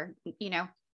leader,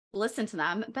 listen to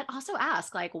them, but also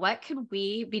ask, like, what could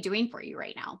we be doing for you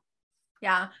right now?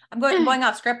 Yeah. I'm going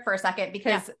off script for a second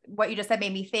because what you just said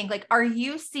made me think, like, are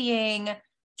you seeing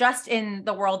just in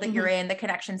the world that you're in, the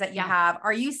connections that you have,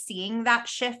 are you seeing that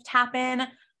shift happen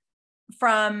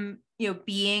from,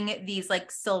 being these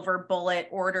like silver bullet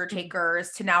order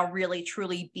takers to now really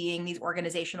truly being these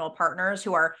organizational partners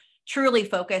who are truly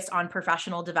focused on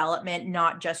professional development,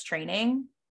 not just training?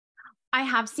 I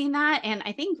have seen that. And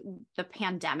I think the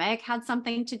pandemic had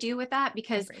something to do with that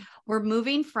because we're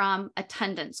moving from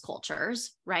attendance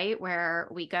cultures, right? Where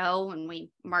we go and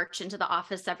we march into the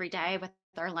office every day with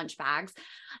our lunch bags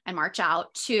and march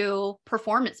out, to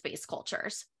performance-based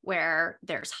cultures where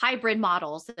there's hybrid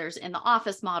models, there's in the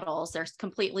office models, there's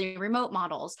completely remote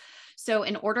models. So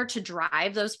in order to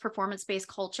drive those performance-based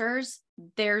cultures,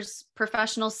 there's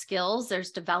professional skills,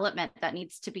 there's development that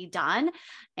needs to be done,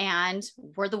 and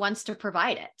we're the ones to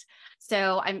provide it.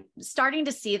 So I'm starting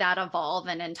to see that evolve.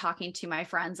 And in talking to my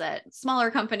friends at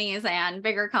smaller companies and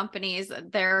bigger companies,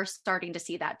 they're starting to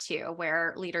see that too,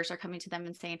 where leaders are coming to them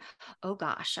and saying, oh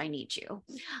gosh, I need you.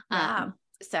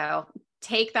 So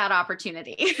take that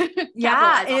opportunity.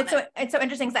 Yeah. And it's so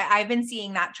interesting because I've been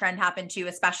seeing that trend happen too,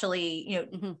 especially,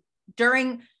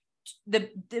 during the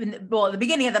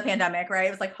beginning of the pandemic, right? It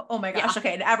was like, oh my gosh,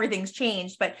 okay, and everything's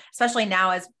changed. But especially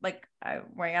now, as like, I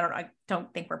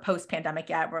don't think we're post-pandemic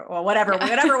yet, or whatever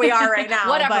we are right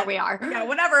now. we are. Yeah,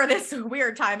 whatever this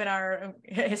weird time in our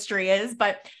history is.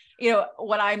 But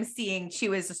what I'm seeing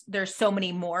too is there's so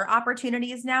many more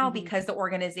opportunities now because the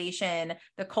organization,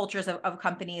 the cultures of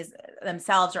companies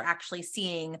themselves are actually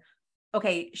seeing,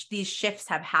 okay, these shifts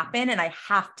have happened and I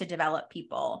have to develop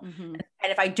people. And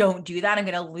if I don't do that, I'm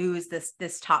going to lose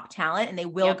this top talent and they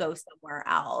will go somewhere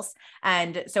else.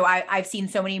 And so I've seen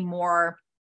so many more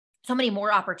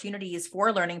opportunities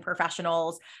for learning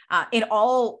professionals in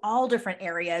all different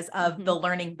areas of the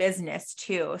learning business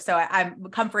too. So I'm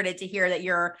comforted to hear that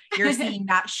you're seeing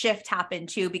that shift happen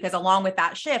too, because along with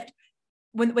that shift,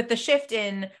 with the shift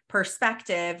in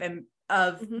perspective and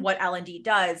of what L&D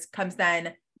does comes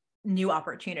then new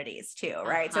opportunities too,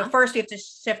 right? So first we have to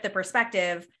shift the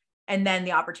perspective and then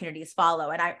the opportunities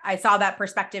follow. And I saw that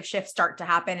perspective shift start to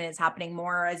happen, and it's happening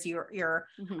more as you're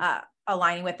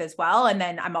aligning with as well. And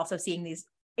then I'm also seeing these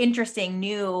interesting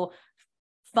new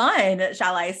fun,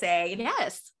 shall I say,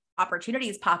 Yes,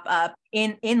 opportunities pop up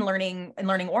in learning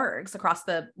orgs across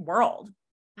the world.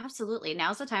 absolutely.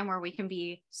 Now's the time where we can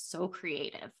be so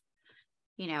creative,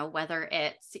 whether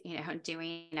it's,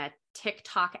 doing a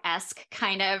TikTok-esque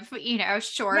kind of,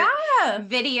 short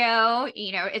video,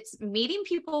 it's meeting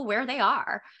people where they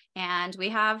are. And we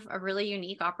have a really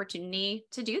unique opportunity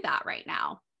to do that right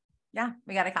now. Yeah,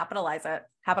 we got to capitalize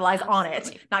on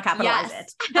it, not capitalize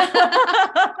it.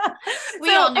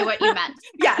 We all knew what you meant.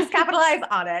 Yes, capitalize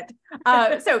on it.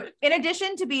 So in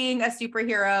addition to being a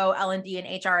superhero L&D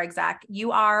and HR exec,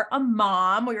 you are a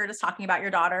mom. We were just talking about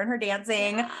your daughter and her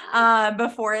dancing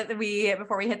before we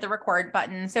hit the record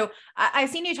button. So I've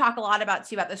seen you talk a lot about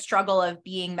the struggle of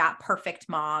being that perfect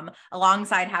mom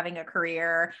alongside having a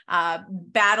career,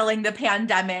 battling the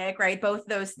pandemic, right? Both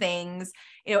those things.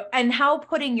 And how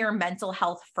putting your mental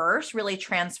health first really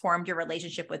transformed your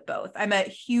relationship with both. I'm a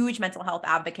huge mental health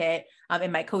advocate.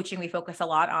 In my coaching, we focus a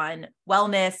lot on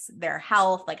wellness, their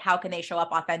health, like how can they show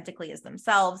up authentically as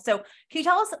themselves. So can you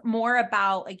tell us more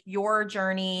about like your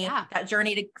journey, that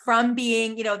journey from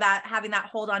being, that having that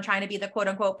hold on trying to be the quote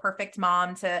unquote perfect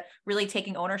mom to really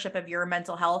taking ownership of your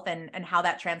mental health and how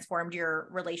that transformed your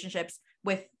relationships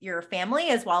with your family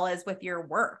as well as with your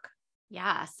work?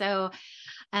 Yeah. So,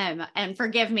 and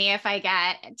forgive me if I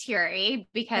get teary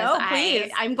because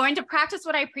I'm going to practice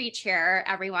what I preach here,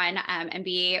 everyone, and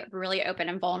be really open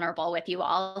and vulnerable with you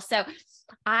all. So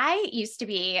I used to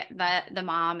be the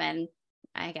mom and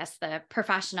I guess the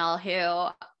professional who,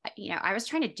 I was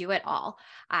trying to do it all.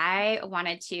 I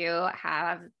wanted to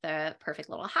have the perfect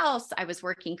little house. I was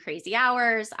working crazy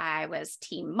hours. I was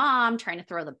team mom, trying to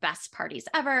throw the best parties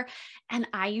ever. And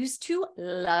I used to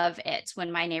love it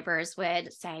when my neighbors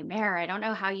would say, Mare, I don't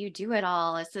know how you do it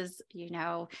all. This is,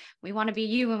 we want to be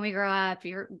you when we grow up.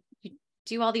 You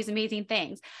do all these amazing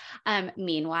things.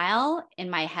 Meanwhile,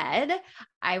 in my head,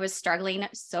 I was struggling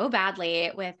so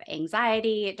badly with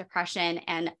anxiety, depression,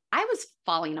 and I was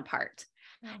falling apart.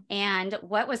 And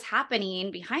what was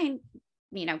happening behind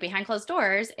closed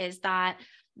doors is that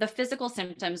the physical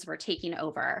symptoms were taking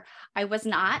over. I was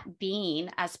not being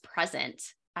as present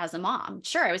as a mom.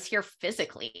 Sure, I was here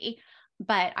physically,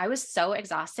 but I was so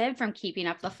exhausted from keeping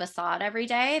up the facade every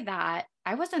day that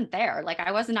I wasn't there. Like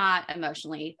I was not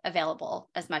emotionally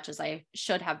available as much as I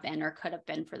should have been or could have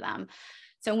been for them.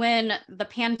 So when the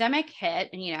pandemic hit,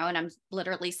 and I'm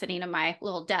literally sitting in my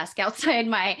little desk outside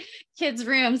my kids'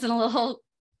 rooms in a little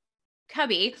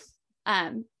cubby,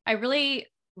 I really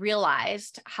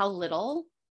realized how little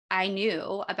I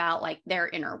knew about like their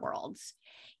inner worlds.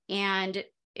 And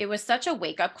it was such a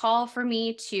wake-up call for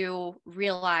me to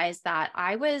realize that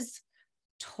I was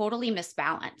totally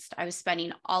misbalanced. I was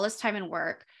spending all this time in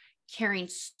work, caring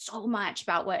so much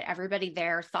about what everybody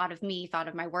there thought of me, thought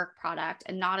of my work product,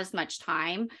 and not as much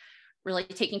time really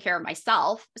taking care of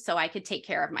myself so I could take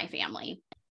care of my family.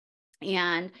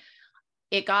 And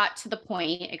it got to the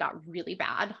point, it got really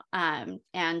bad.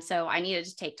 And so I needed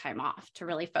to take time off to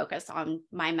really focus on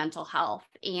my mental health.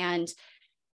 And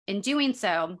in doing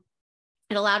so,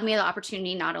 it allowed me the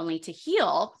opportunity not only to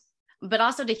heal, but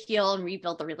also to heal and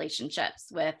rebuild the relationships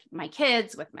with my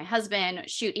kids, with my husband,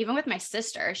 even with my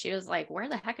sister. She was like, where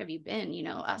the heck have you been?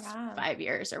 5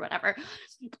 years or whatever.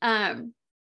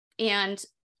 And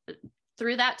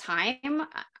through that time,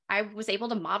 I was able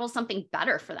to model something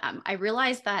better for them. I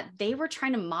realized that they were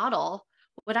trying to model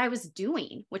what I was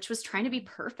doing, which was trying to be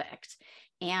perfect.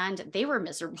 And they were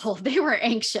miserable. They were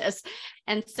anxious.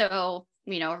 And so,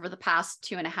 over the past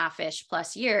 2.5-ish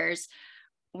plus years,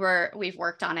 we've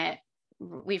worked on it.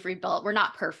 We've rebuilt. We're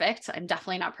not perfect. I'm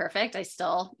definitely not perfect. I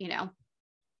still,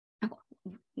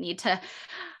 need to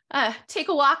take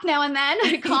a walk now and then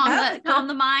to calm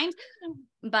the mind.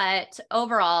 But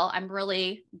overall, I'm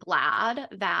really glad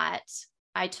that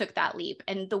I took that leap.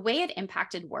 And the way it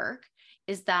impacted work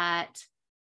is that,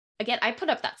 again, I put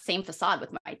up that same facade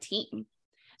with my team.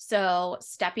 So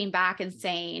stepping back and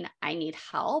saying, I need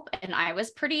help. And I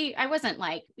wasn't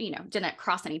like, didn't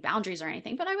cross any boundaries or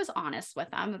anything, but I was honest with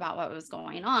them about what was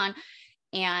going on.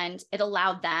 And it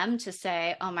allowed them to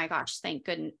say, oh my gosh, thank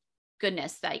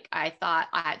goodness. Like I thought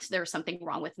there was something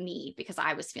wrong with me because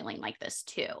I was feeling like this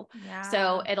too. Yeah.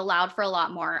 So it allowed for a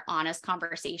lot more honest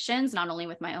conversations, not only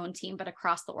with my own team, but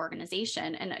across the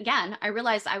organization. And again, I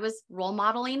realized I was role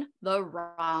modeling the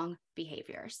wrong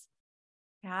behaviors.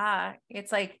 Yeah.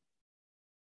 It's like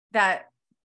that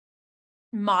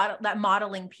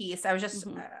modeling piece. I was just,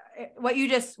 what you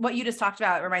just talked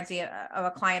about reminds me of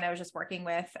a client I was just working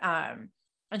with. And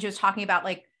she was talking about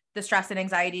like the stress and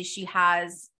anxieties she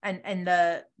has and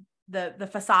the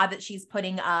facade that she's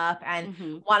putting up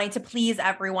and wanting to please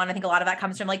everyone. I think a lot of that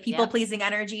comes from like people pleasing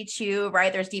energy too,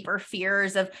 right? There's deeper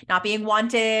fears of not being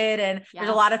wanted. And there's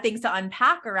a lot of things to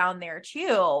unpack around there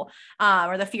too.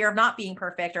 Or the fear of not being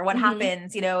perfect or what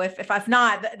happens, if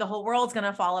not, the whole world's going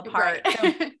to fall apart.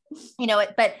 Right. So,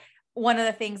 but one of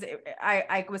the things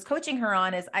I was coaching her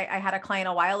on is I had a client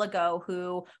a while ago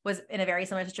who was in a very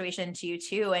similar situation to you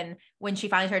too. And when she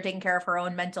finally started taking care of her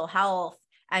own mental health,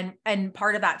 and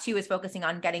part of that too is focusing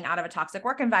on getting out of a toxic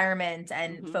work environment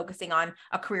and focusing on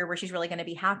a career where she's really going to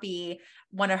be happy.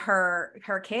 One of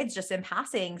her kids just in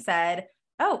passing said,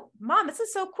 "Oh, mom, this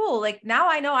is so cool. Like now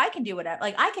I know I can do whatever,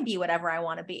 like I can be whatever I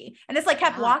want to be." And it's like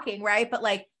kept walking, right? But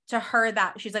like to her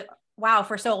that she's like, wow,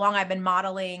 for so long I've been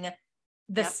modeling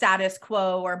the status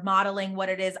quo or modeling what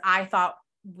it is I thought,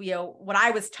 what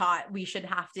I was taught we should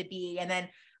have to be. And then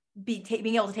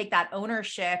being able to take that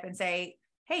ownership and say,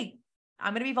 hey,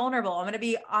 I'm going to be vulnerable. I'm going to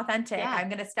be authentic. I'm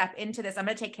going to step into this. I'm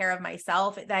going to take care of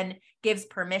myself. It then gives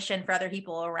permission for other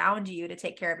people around you to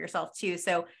take care of yourself too.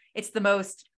 So it's the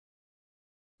most,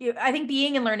 I think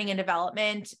being in learning and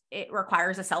development, it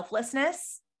requires a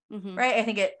selflessness, right? I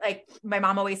think it, like my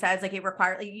mom always says, like it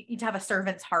requires, like, you need to have a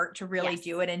servant's heart to really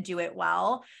do it and do it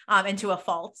well. And to a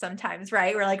fault sometimes,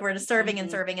 right? We're just serving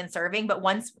and serving and serving. But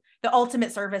once the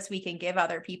ultimate service we can give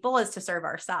other people is to serve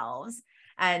ourselves.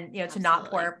 And, to not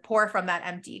pour from that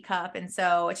empty cup. And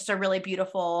so it's just a really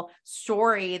beautiful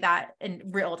story that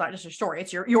in real, not just a story,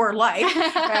 it's your life,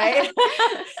 right?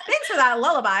 Thanks for that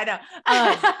lullaby. No.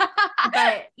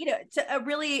 But, to a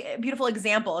really beautiful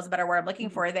example is a better word I'm looking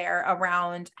for there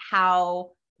around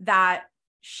how that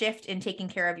shift in taking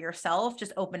care of yourself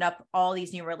just opened up all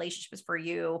these new relationships for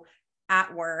you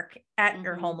at work, at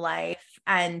your home life,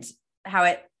 and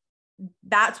how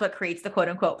that's what creates the quote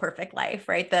unquote perfect life,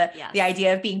 right? The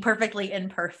idea of being perfectly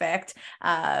imperfect,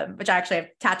 which I actually have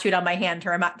tattooed on my hand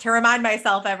to remind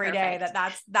myself every day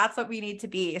that that's what we need to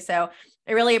be. So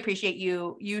I really appreciate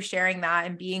you sharing that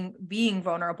and being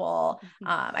vulnerable.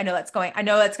 I know that's going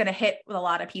to hit with a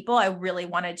lot of people. I know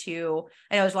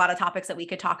there's a lot of topics that we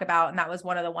could talk about. And that was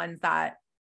one of the ones that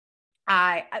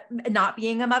not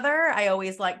being a mother, I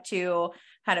always like to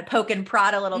kind of poke and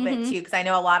prod a little bit too, because I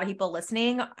know a lot of people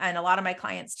listening and a lot of my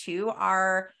clients too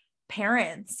are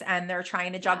parents and they're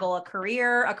trying to juggle a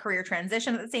career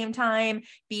transition at the same time,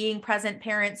 being present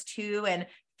parents too, and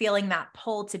feeling that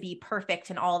pull to be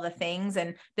perfect in all the things.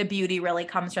 And the beauty really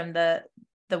comes from the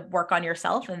work on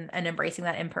yourself and embracing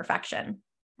that imperfection.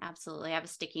 Absolutely. I have a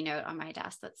sticky note on my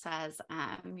desk that says,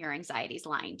 your anxiety is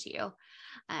lying to you.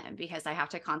 Because I have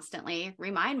to constantly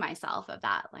remind myself of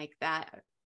that, like that,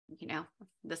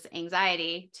 this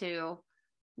anxiety to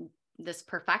this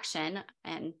perfection.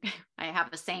 And I have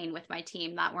a saying with my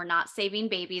team that we're not saving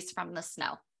babies from the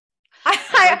snow.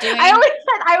 I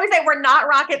always say we're not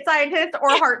rocket scientists or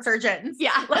heart surgeons.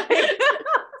 Yeah.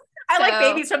 I like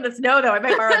babies from the snow though. I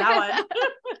might borrow that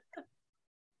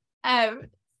one.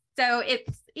 So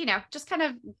it's, just kind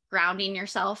of grounding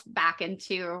yourself back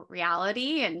into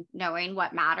reality and knowing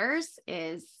what matters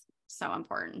is so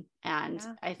important. And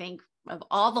I think of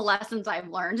all the lessons I've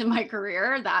learned in my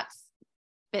career, that's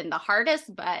been the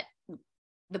hardest, but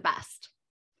the best.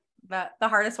 The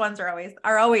hardest ones are always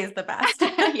the best.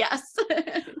 Yes.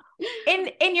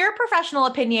 In your professional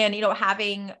opinion,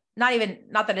 having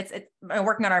not that it's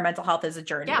working on our mental health is a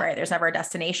journey, right? There's never a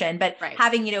destination, but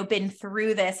having, been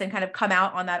through this and kind of come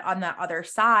out on that other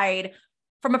side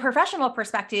from a professional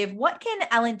perspective, what can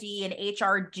L&D and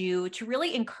HR do to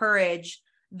really encourage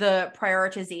the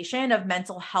prioritization of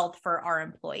mental health for our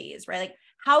employees, right? Like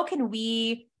how can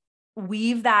we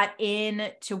weave that in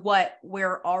to what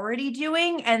we're already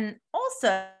doing? And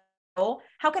also,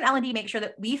 how can L&D make sure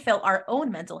that we fill our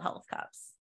own mental health cups?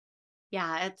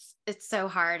 Yeah, it's so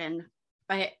hard. And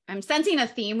I'm sensing a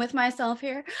theme with myself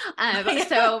here.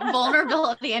 So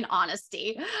vulnerability and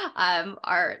honesty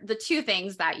are the two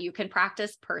things that you can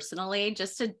practice personally,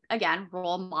 just to, again,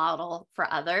 role model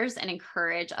for others and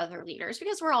encourage other leaders,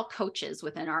 because we're all coaches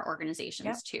within our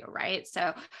organizations too, right?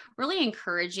 So really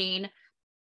encouraging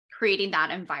creating that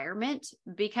environment,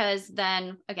 because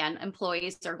then again,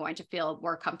 employees are going to feel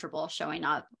more comfortable showing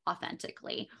up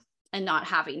authentically and not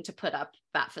having to put up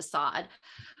that facade.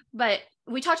 But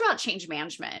we talked about change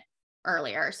management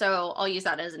earlier, so I'll use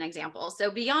that as an example. So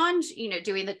beyond,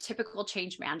 doing the typical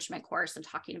change management course and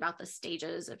talking about the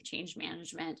stages of change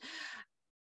management,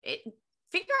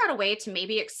 figure out a way to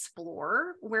maybe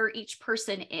explore where each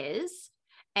person is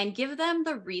and give them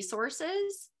the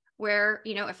resources where,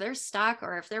 if they're stuck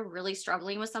or if they're really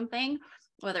struggling with something,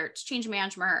 whether it's change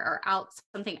management or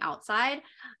something outside,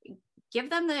 give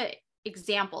them the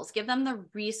examples, give them the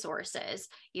resources,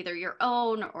 either your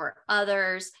own or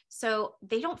others, so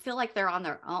they don't feel like they're on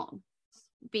their own.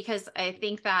 Because I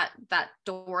think that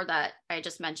door that I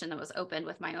just mentioned that was opened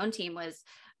with my own team was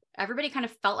everybody kind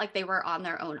of felt like they were on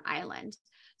their own island.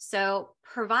 So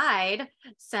provide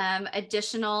some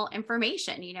additional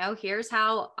information, here's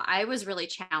how I was really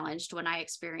challenged when I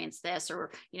experienced this,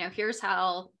 or, here's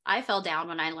how I fell down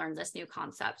when I learned this new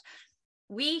concept.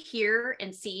 We hear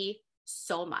and see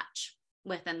so much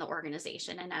within the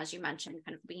organization. And as you mentioned,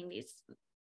 kind of being these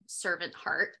servant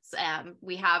hearts,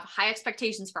 we have high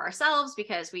expectations for ourselves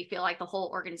because we feel like the whole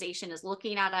organization is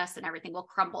looking at us and everything will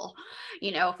crumble,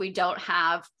 if we don't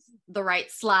have the right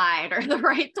slide or the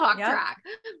right talk track.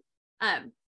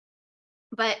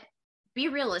 But be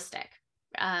realistic,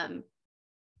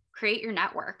 create your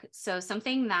network. So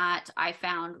something that I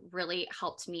found really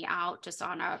helped me out just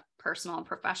on a personal and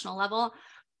professional level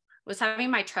was having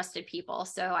my trusted people.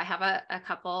 So I have a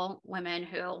couple women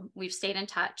who we've stayed in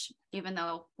touch, even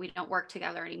though we don't work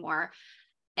together anymore.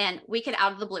 And we could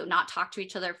out of the blue not talk to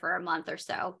each other for a month or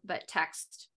so, but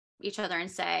text each other and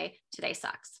say, today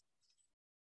sucks.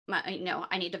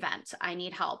 I need to vent. I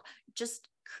need help. Just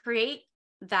create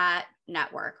that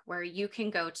network where you can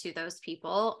go to those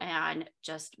people and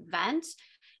just vent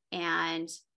and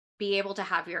be able to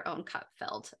have your own cup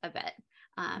filled a bit.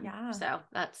 So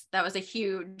that was a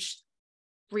huge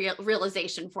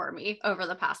realization for me over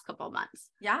the past couple of months.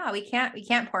 Yeah, we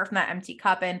can't pour from that empty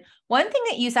cup. And one thing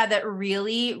that you said that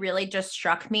really, really just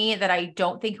struck me that I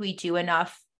don't think we do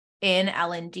enough in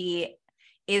L&D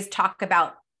is talk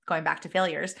about going back to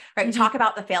failures, right? Mm-hmm. Talk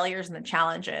about the failures and the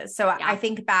challenges. So I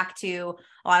think back to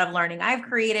a lot of learning I've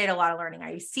created, a lot of learning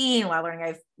I've seen, a lot of learning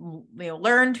I've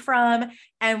learned from,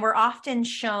 and we're often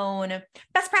shown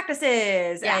best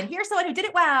practices and here's someone who did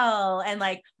it well. And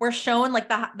like, we're shown like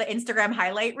the Instagram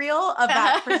highlight reel of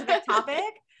that specific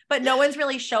topic. But no one's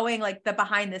really showing like the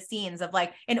behind the scenes of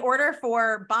like, in order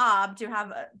for Bob to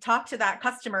have talked to that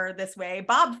customer this way,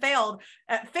 Bob failed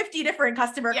at 50 different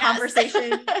customer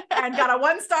conversations and got a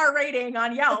 1-star rating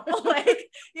on Yelp. They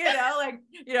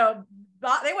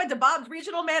went to Bob's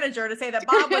regional manager to say that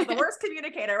Bob was the worst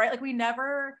communicator, right? Like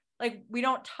we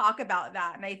don't talk about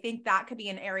that. And I think that could be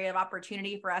an area of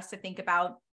opportunity for us to think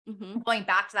about going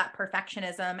back to that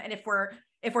perfectionism. And if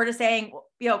we're just saying,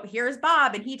 here's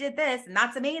Bob and he did this and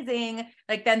that's amazing.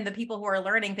 Like then the people who are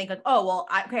learning think like, oh, well,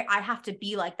 I have to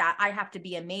be like that. I have to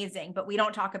be amazing. But we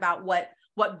don't talk about what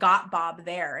got Bob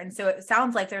there. And so it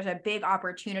sounds like there's a big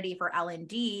opportunity for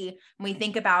L&D when we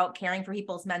think about caring for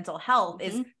people's mental health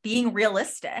is being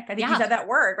realistic. I think you said that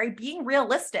word, right? Being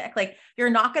realistic. Like you're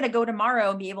not going to go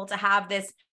tomorrow and be able to have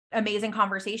this amazing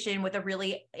conversation with a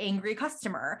really angry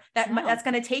customer that's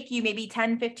going to take you maybe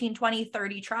 10, 15, 20,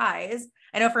 30 tries.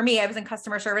 I know for me, I was in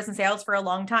customer service and sales for a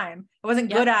long time. I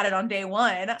wasn't good at it on day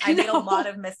one. I made a lot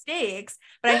of mistakes,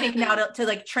 but I think now to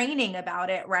like training about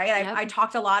it, right? I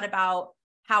talked a lot about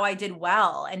how I did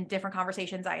well and different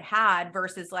conversations I had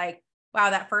versus like,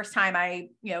 wow, that first time I,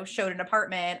 showed an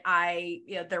apartment, I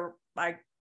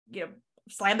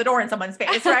slammed the door in someone's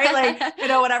face, right? Like,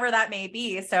 whatever that may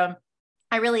be. So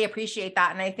I really appreciate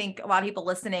that. And I think a lot of people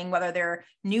listening, whether they're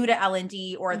new to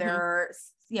L&D or they're,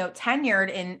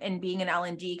 tenured in being in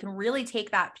L&D, can really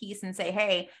take that piece and say,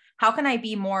 hey, how can I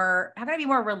be more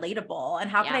relatable?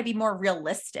 And how can I be more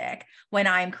realistic when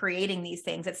I'm creating these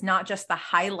things? It's not just the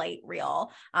highlight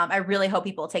reel. I really hope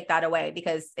people take that away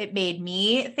because it made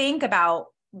me think about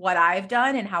what I've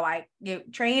done and how I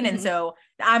train. And so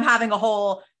I'm having a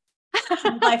whole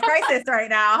life crisis right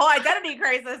now, whole identity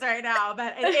crisis right now,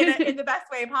 but in the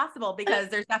best way possible, because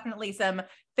there's definitely some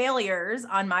failures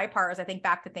on my part as I think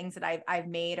back to things that I've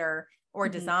made or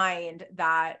designed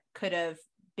that could have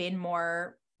been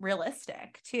more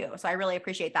realistic too. So I really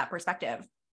appreciate that perspective.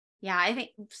 Yeah, I think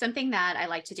something that I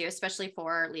like to do, especially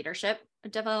for leadership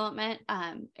development,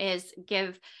 is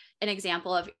give an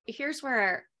example of here's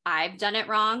where I've done it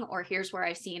wrong, or here's where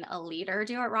I've seen a leader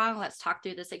do it wrong. Let's talk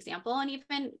through this example and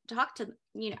even talk to,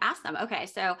 ask them, okay,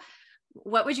 so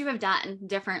what would you have done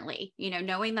differently?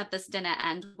 Knowing that this didn't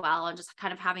end well and just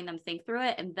kind of having them think through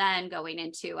it and then going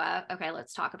into okay,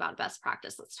 let's talk about a best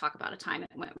practice. Let's talk about a time it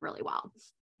went really well.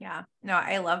 Yeah, no,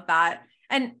 I love that.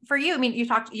 And for you,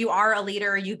 you are a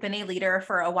leader, you've been a leader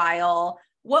for a while.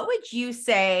 What would you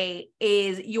say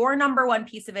is your number one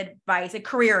piece of advice, a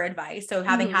career advice? So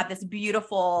having had this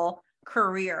beautiful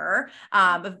career,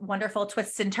 of wonderful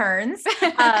twists and turns.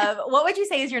 What would you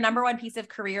say is your number one piece of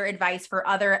career advice for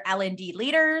other L&D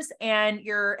leaders, and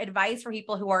your advice for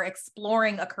people who are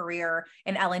exploring a career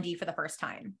in L&D for the first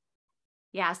time?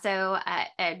 Yeah. So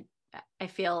I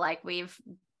feel like we've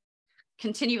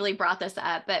continually brought this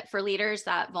up, but for leaders,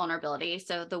 that vulnerability.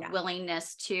 So the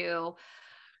willingness to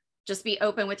just be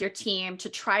open with your team, to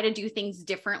try to do things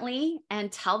differently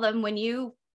and tell them when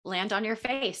you land on your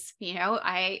face.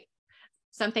 I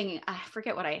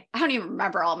forget what I don't even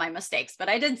remember all my mistakes, but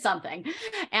I did something.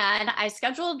 And I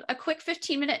scheduled a quick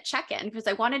 15-minute check-in because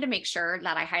I wanted to make sure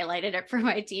that I highlighted it for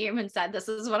my team and said, this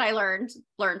is what I learned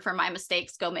from my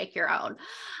mistakes, go make your own.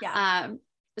 Yeah.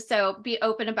 So be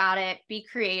open about it, be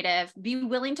creative, be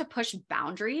willing to push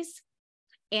boundaries.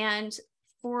 And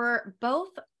for both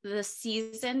the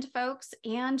seasoned folks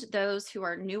and those who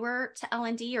are newer to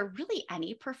L&D, or really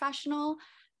any professional,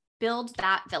 build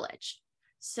that village.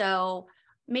 So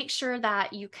make sure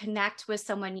that you connect with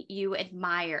someone you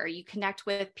admire, you connect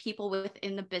with people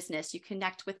within the business, you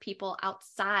connect with people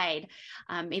outside,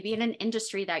 maybe in an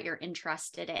industry that you're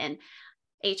interested in,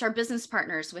 HR business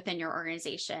partners within your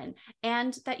organization,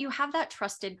 and that you have that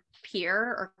trusted peer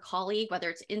or colleague,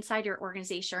 whether it's inside your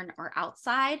organization or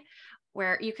outside,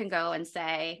 where you can go and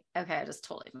say, okay, I just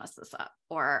totally messed this up,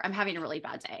 or I'm having a really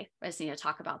bad day, I just need to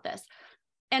talk about this.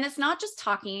 And it's not just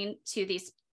talking to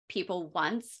these people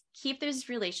once, keep those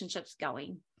relationships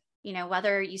going.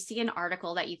 Whether you see an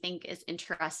article that you think is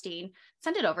interesting,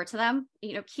 send it over to them.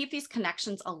 Keep these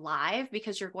connections alive,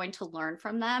 because you're going to learn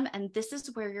from them. And this is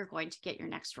where you're going to get your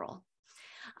next role.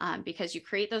 Because you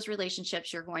create those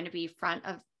relationships, you're going to be front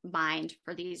of mind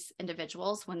for these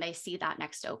individuals when they see that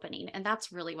next opening. And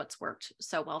that's really what's worked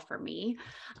so well for me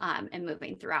in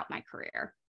moving throughout my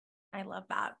career. I love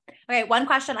that. Okay. One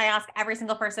question I ask every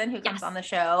single person who comes on the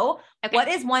show. Okay. What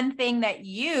is one thing that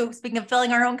you, speaking of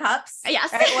filling our own cups,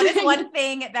 yes. Right, what is one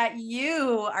thing that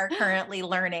you are currently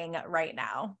learning right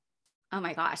now? Oh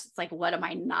my gosh. It's like, what am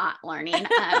I not learning?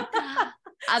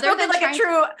 Other than like a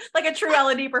true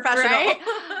L&D professional.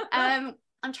 Right?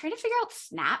 I'm trying to figure out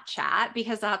Snapchat,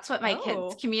 because that's what my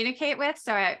kids communicate with.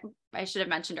 So I should have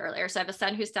mentioned earlier. So I have a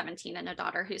son who's 17 and a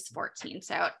daughter who's 14.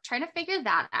 So trying to figure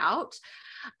that out.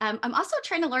 I'm also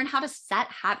trying to learn how to set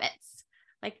habits.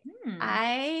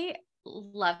 I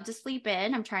love to sleep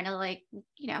in. I'm trying to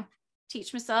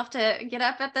teach myself to get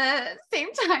up at the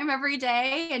same time every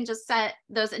day and just set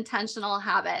those intentional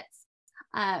habits.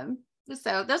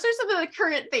 So those are some of the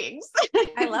current things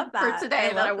I love that for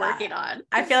today that I'm working on.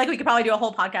 I feel like we could probably do a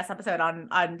whole podcast episode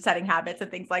on setting habits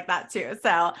and things like that too.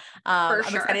 So I'm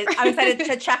excited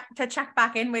to check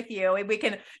back in with you. We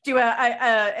can do in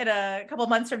a couple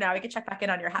months from now, we can check back in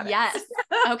on your habits. Yes.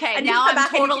 Okay. And now I'm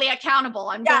totally accountable.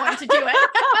 I'm going to do it.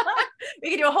 We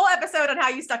can do a whole episode on how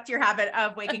you stuck to your habit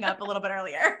of waking up a little bit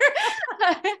earlier.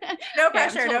 No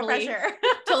pressure. No pressure.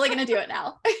 Totally going to do it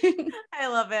now. I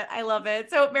love it. I love it.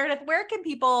 So Meredith, where can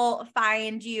people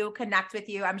find you, connect with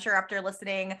you? I'm sure after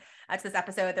listening to this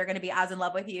episode, they're going to be as in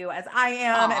love with you as I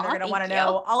am, and they're going to want to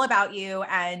know all about you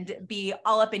and be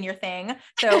all up in your thing.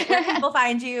 So where can people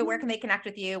find you? Where can they connect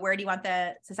with you? Where do you want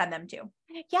to send them to?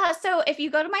 Yeah. So if you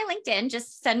go to my LinkedIn,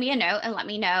 just send me a note and let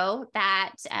me know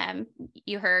that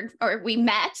you heard, or we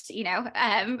met,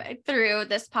 through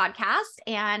this podcast,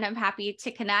 and I'm happy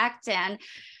to connect and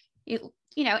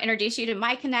introduce you to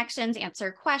my connections,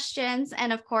 answer questions.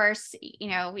 And of course,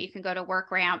 you can go to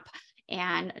WorkRamp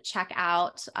and check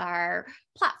out our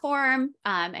platform.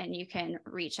 And you can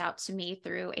reach out to me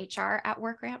through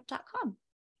hr@workramp.com.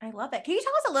 I love that. Can you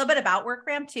tell us a little bit about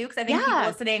WorkRamp too? Because I think people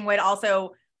listening would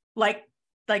also like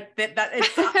that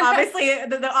it's obviously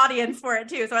the audience for it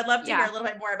too. So I'd love to hear a little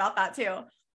bit more about that too.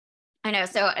 I know.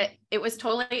 So it was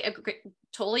totally a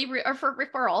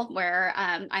referral where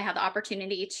I had the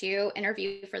opportunity to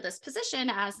interview for this position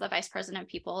as the Vice President of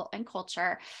People and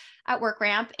Culture at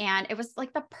WorkRamp. And it was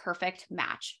like the perfect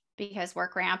match, because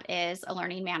WorkRamp is a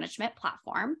learning management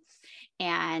platform.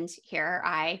 And here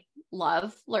I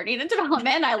love learning and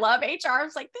development. I love HR. I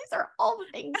was like, these are all the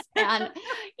things. And,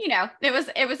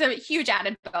 it was a huge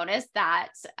added bonus that,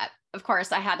 of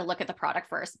course, I had to look at the product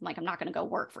first. I'm like, I'm not going to go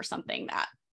work for something that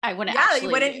I wouldn't you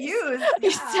wouldn't use. Yeah.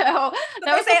 So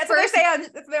they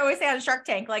always say on Shark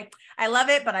Tank, like, I love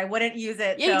it, but I wouldn't use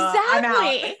it. So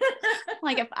exactly. I'm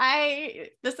like,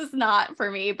 this is not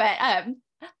for me, but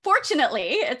fortunately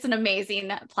it's an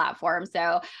amazing platform.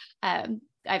 So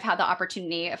I've had the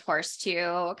opportunity, of course,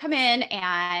 to come in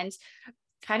and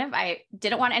I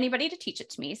didn't want anybody to teach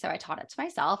it to me. So I taught it to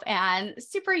myself, and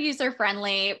super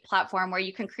user-friendly platform where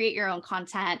you can create your own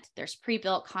content. There's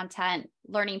pre-built content,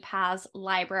 learning paths,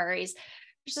 libraries,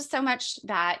 there's just so much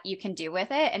that you can do with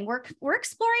it. And we're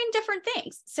exploring different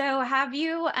things. So have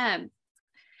you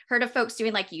heard of folks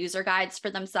doing like user guides for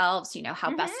themselves,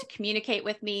 how best to communicate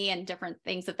with me and different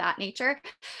things of that nature?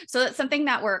 So that's something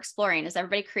that we're exploring, is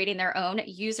everybody creating their own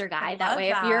user guide. That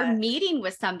way, if you're meeting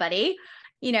with somebody,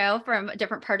 from a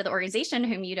different part of the organization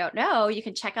whom you don't know, you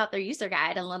can check out their user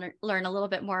guide and learn a little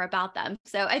bit more about them.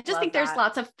 So I just think there's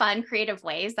lots of fun, creative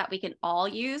ways that we can all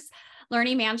use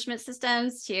learning management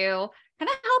systems to kind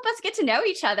of help us get to know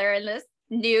each other in this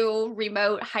new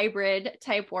remote hybrid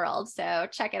type world. So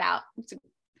check it out. It's a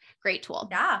great tool.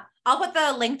 Yeah. I'll put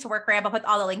the link to WorkRamp. I'll put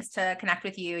all the links to connect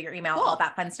with you, your email, all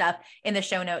that fun stuff in the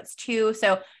show notes too.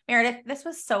 So Meredith, this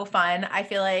was so fun. I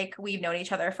feel like we've known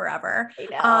each other forever. I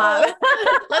know.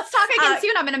 Let's talk again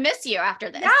soon. I'm going to miss you after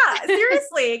this. Yeah,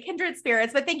 seriously, kindred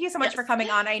spirits. But thank you so much for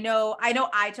coming on. I know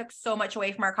I took so much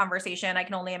away from our conversation. I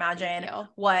can only imagine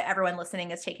what everyone listening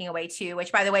is taking away too,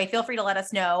 which, by the way, feel free to let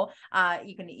us know.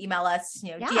 You can email us,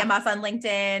 DM us on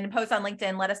LinkedIn, post on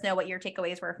LinkedIn, let us know what your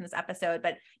takeaways were from this episode.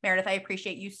 But Meredith, I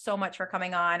appreciate you so much for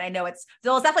coming on. I know it's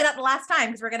definitely not the last time,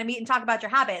 because we're going to meet and talk about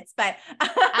your habits, but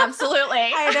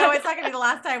absolutely. I know it's not going to be the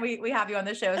last time we have you on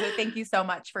the show. So thank you so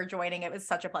much for joining. It was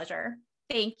such a pleasure.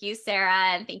 Thank you,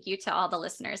 Sarah. And thank you to all the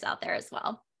listeners out there as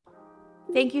well.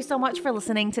 Thank you so much for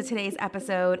listening to today's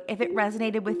episode. If it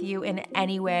resonated with you in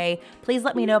any way, please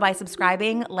let me know by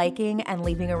subscribing, liking, and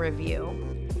leaving a review.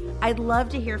 I'd love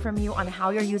to hear from you on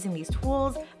how you're using these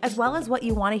tools, as well as what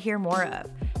you want to hear more of.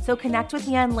 So connect with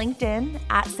me on LinkedIn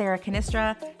at Sarah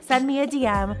Canistra, send me a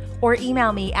DM, or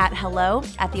email me at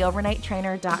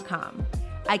hello@theovernighttrainer.com.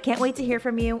 I can't wait to hear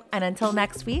from you, and until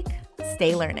next week,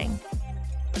 stay learning.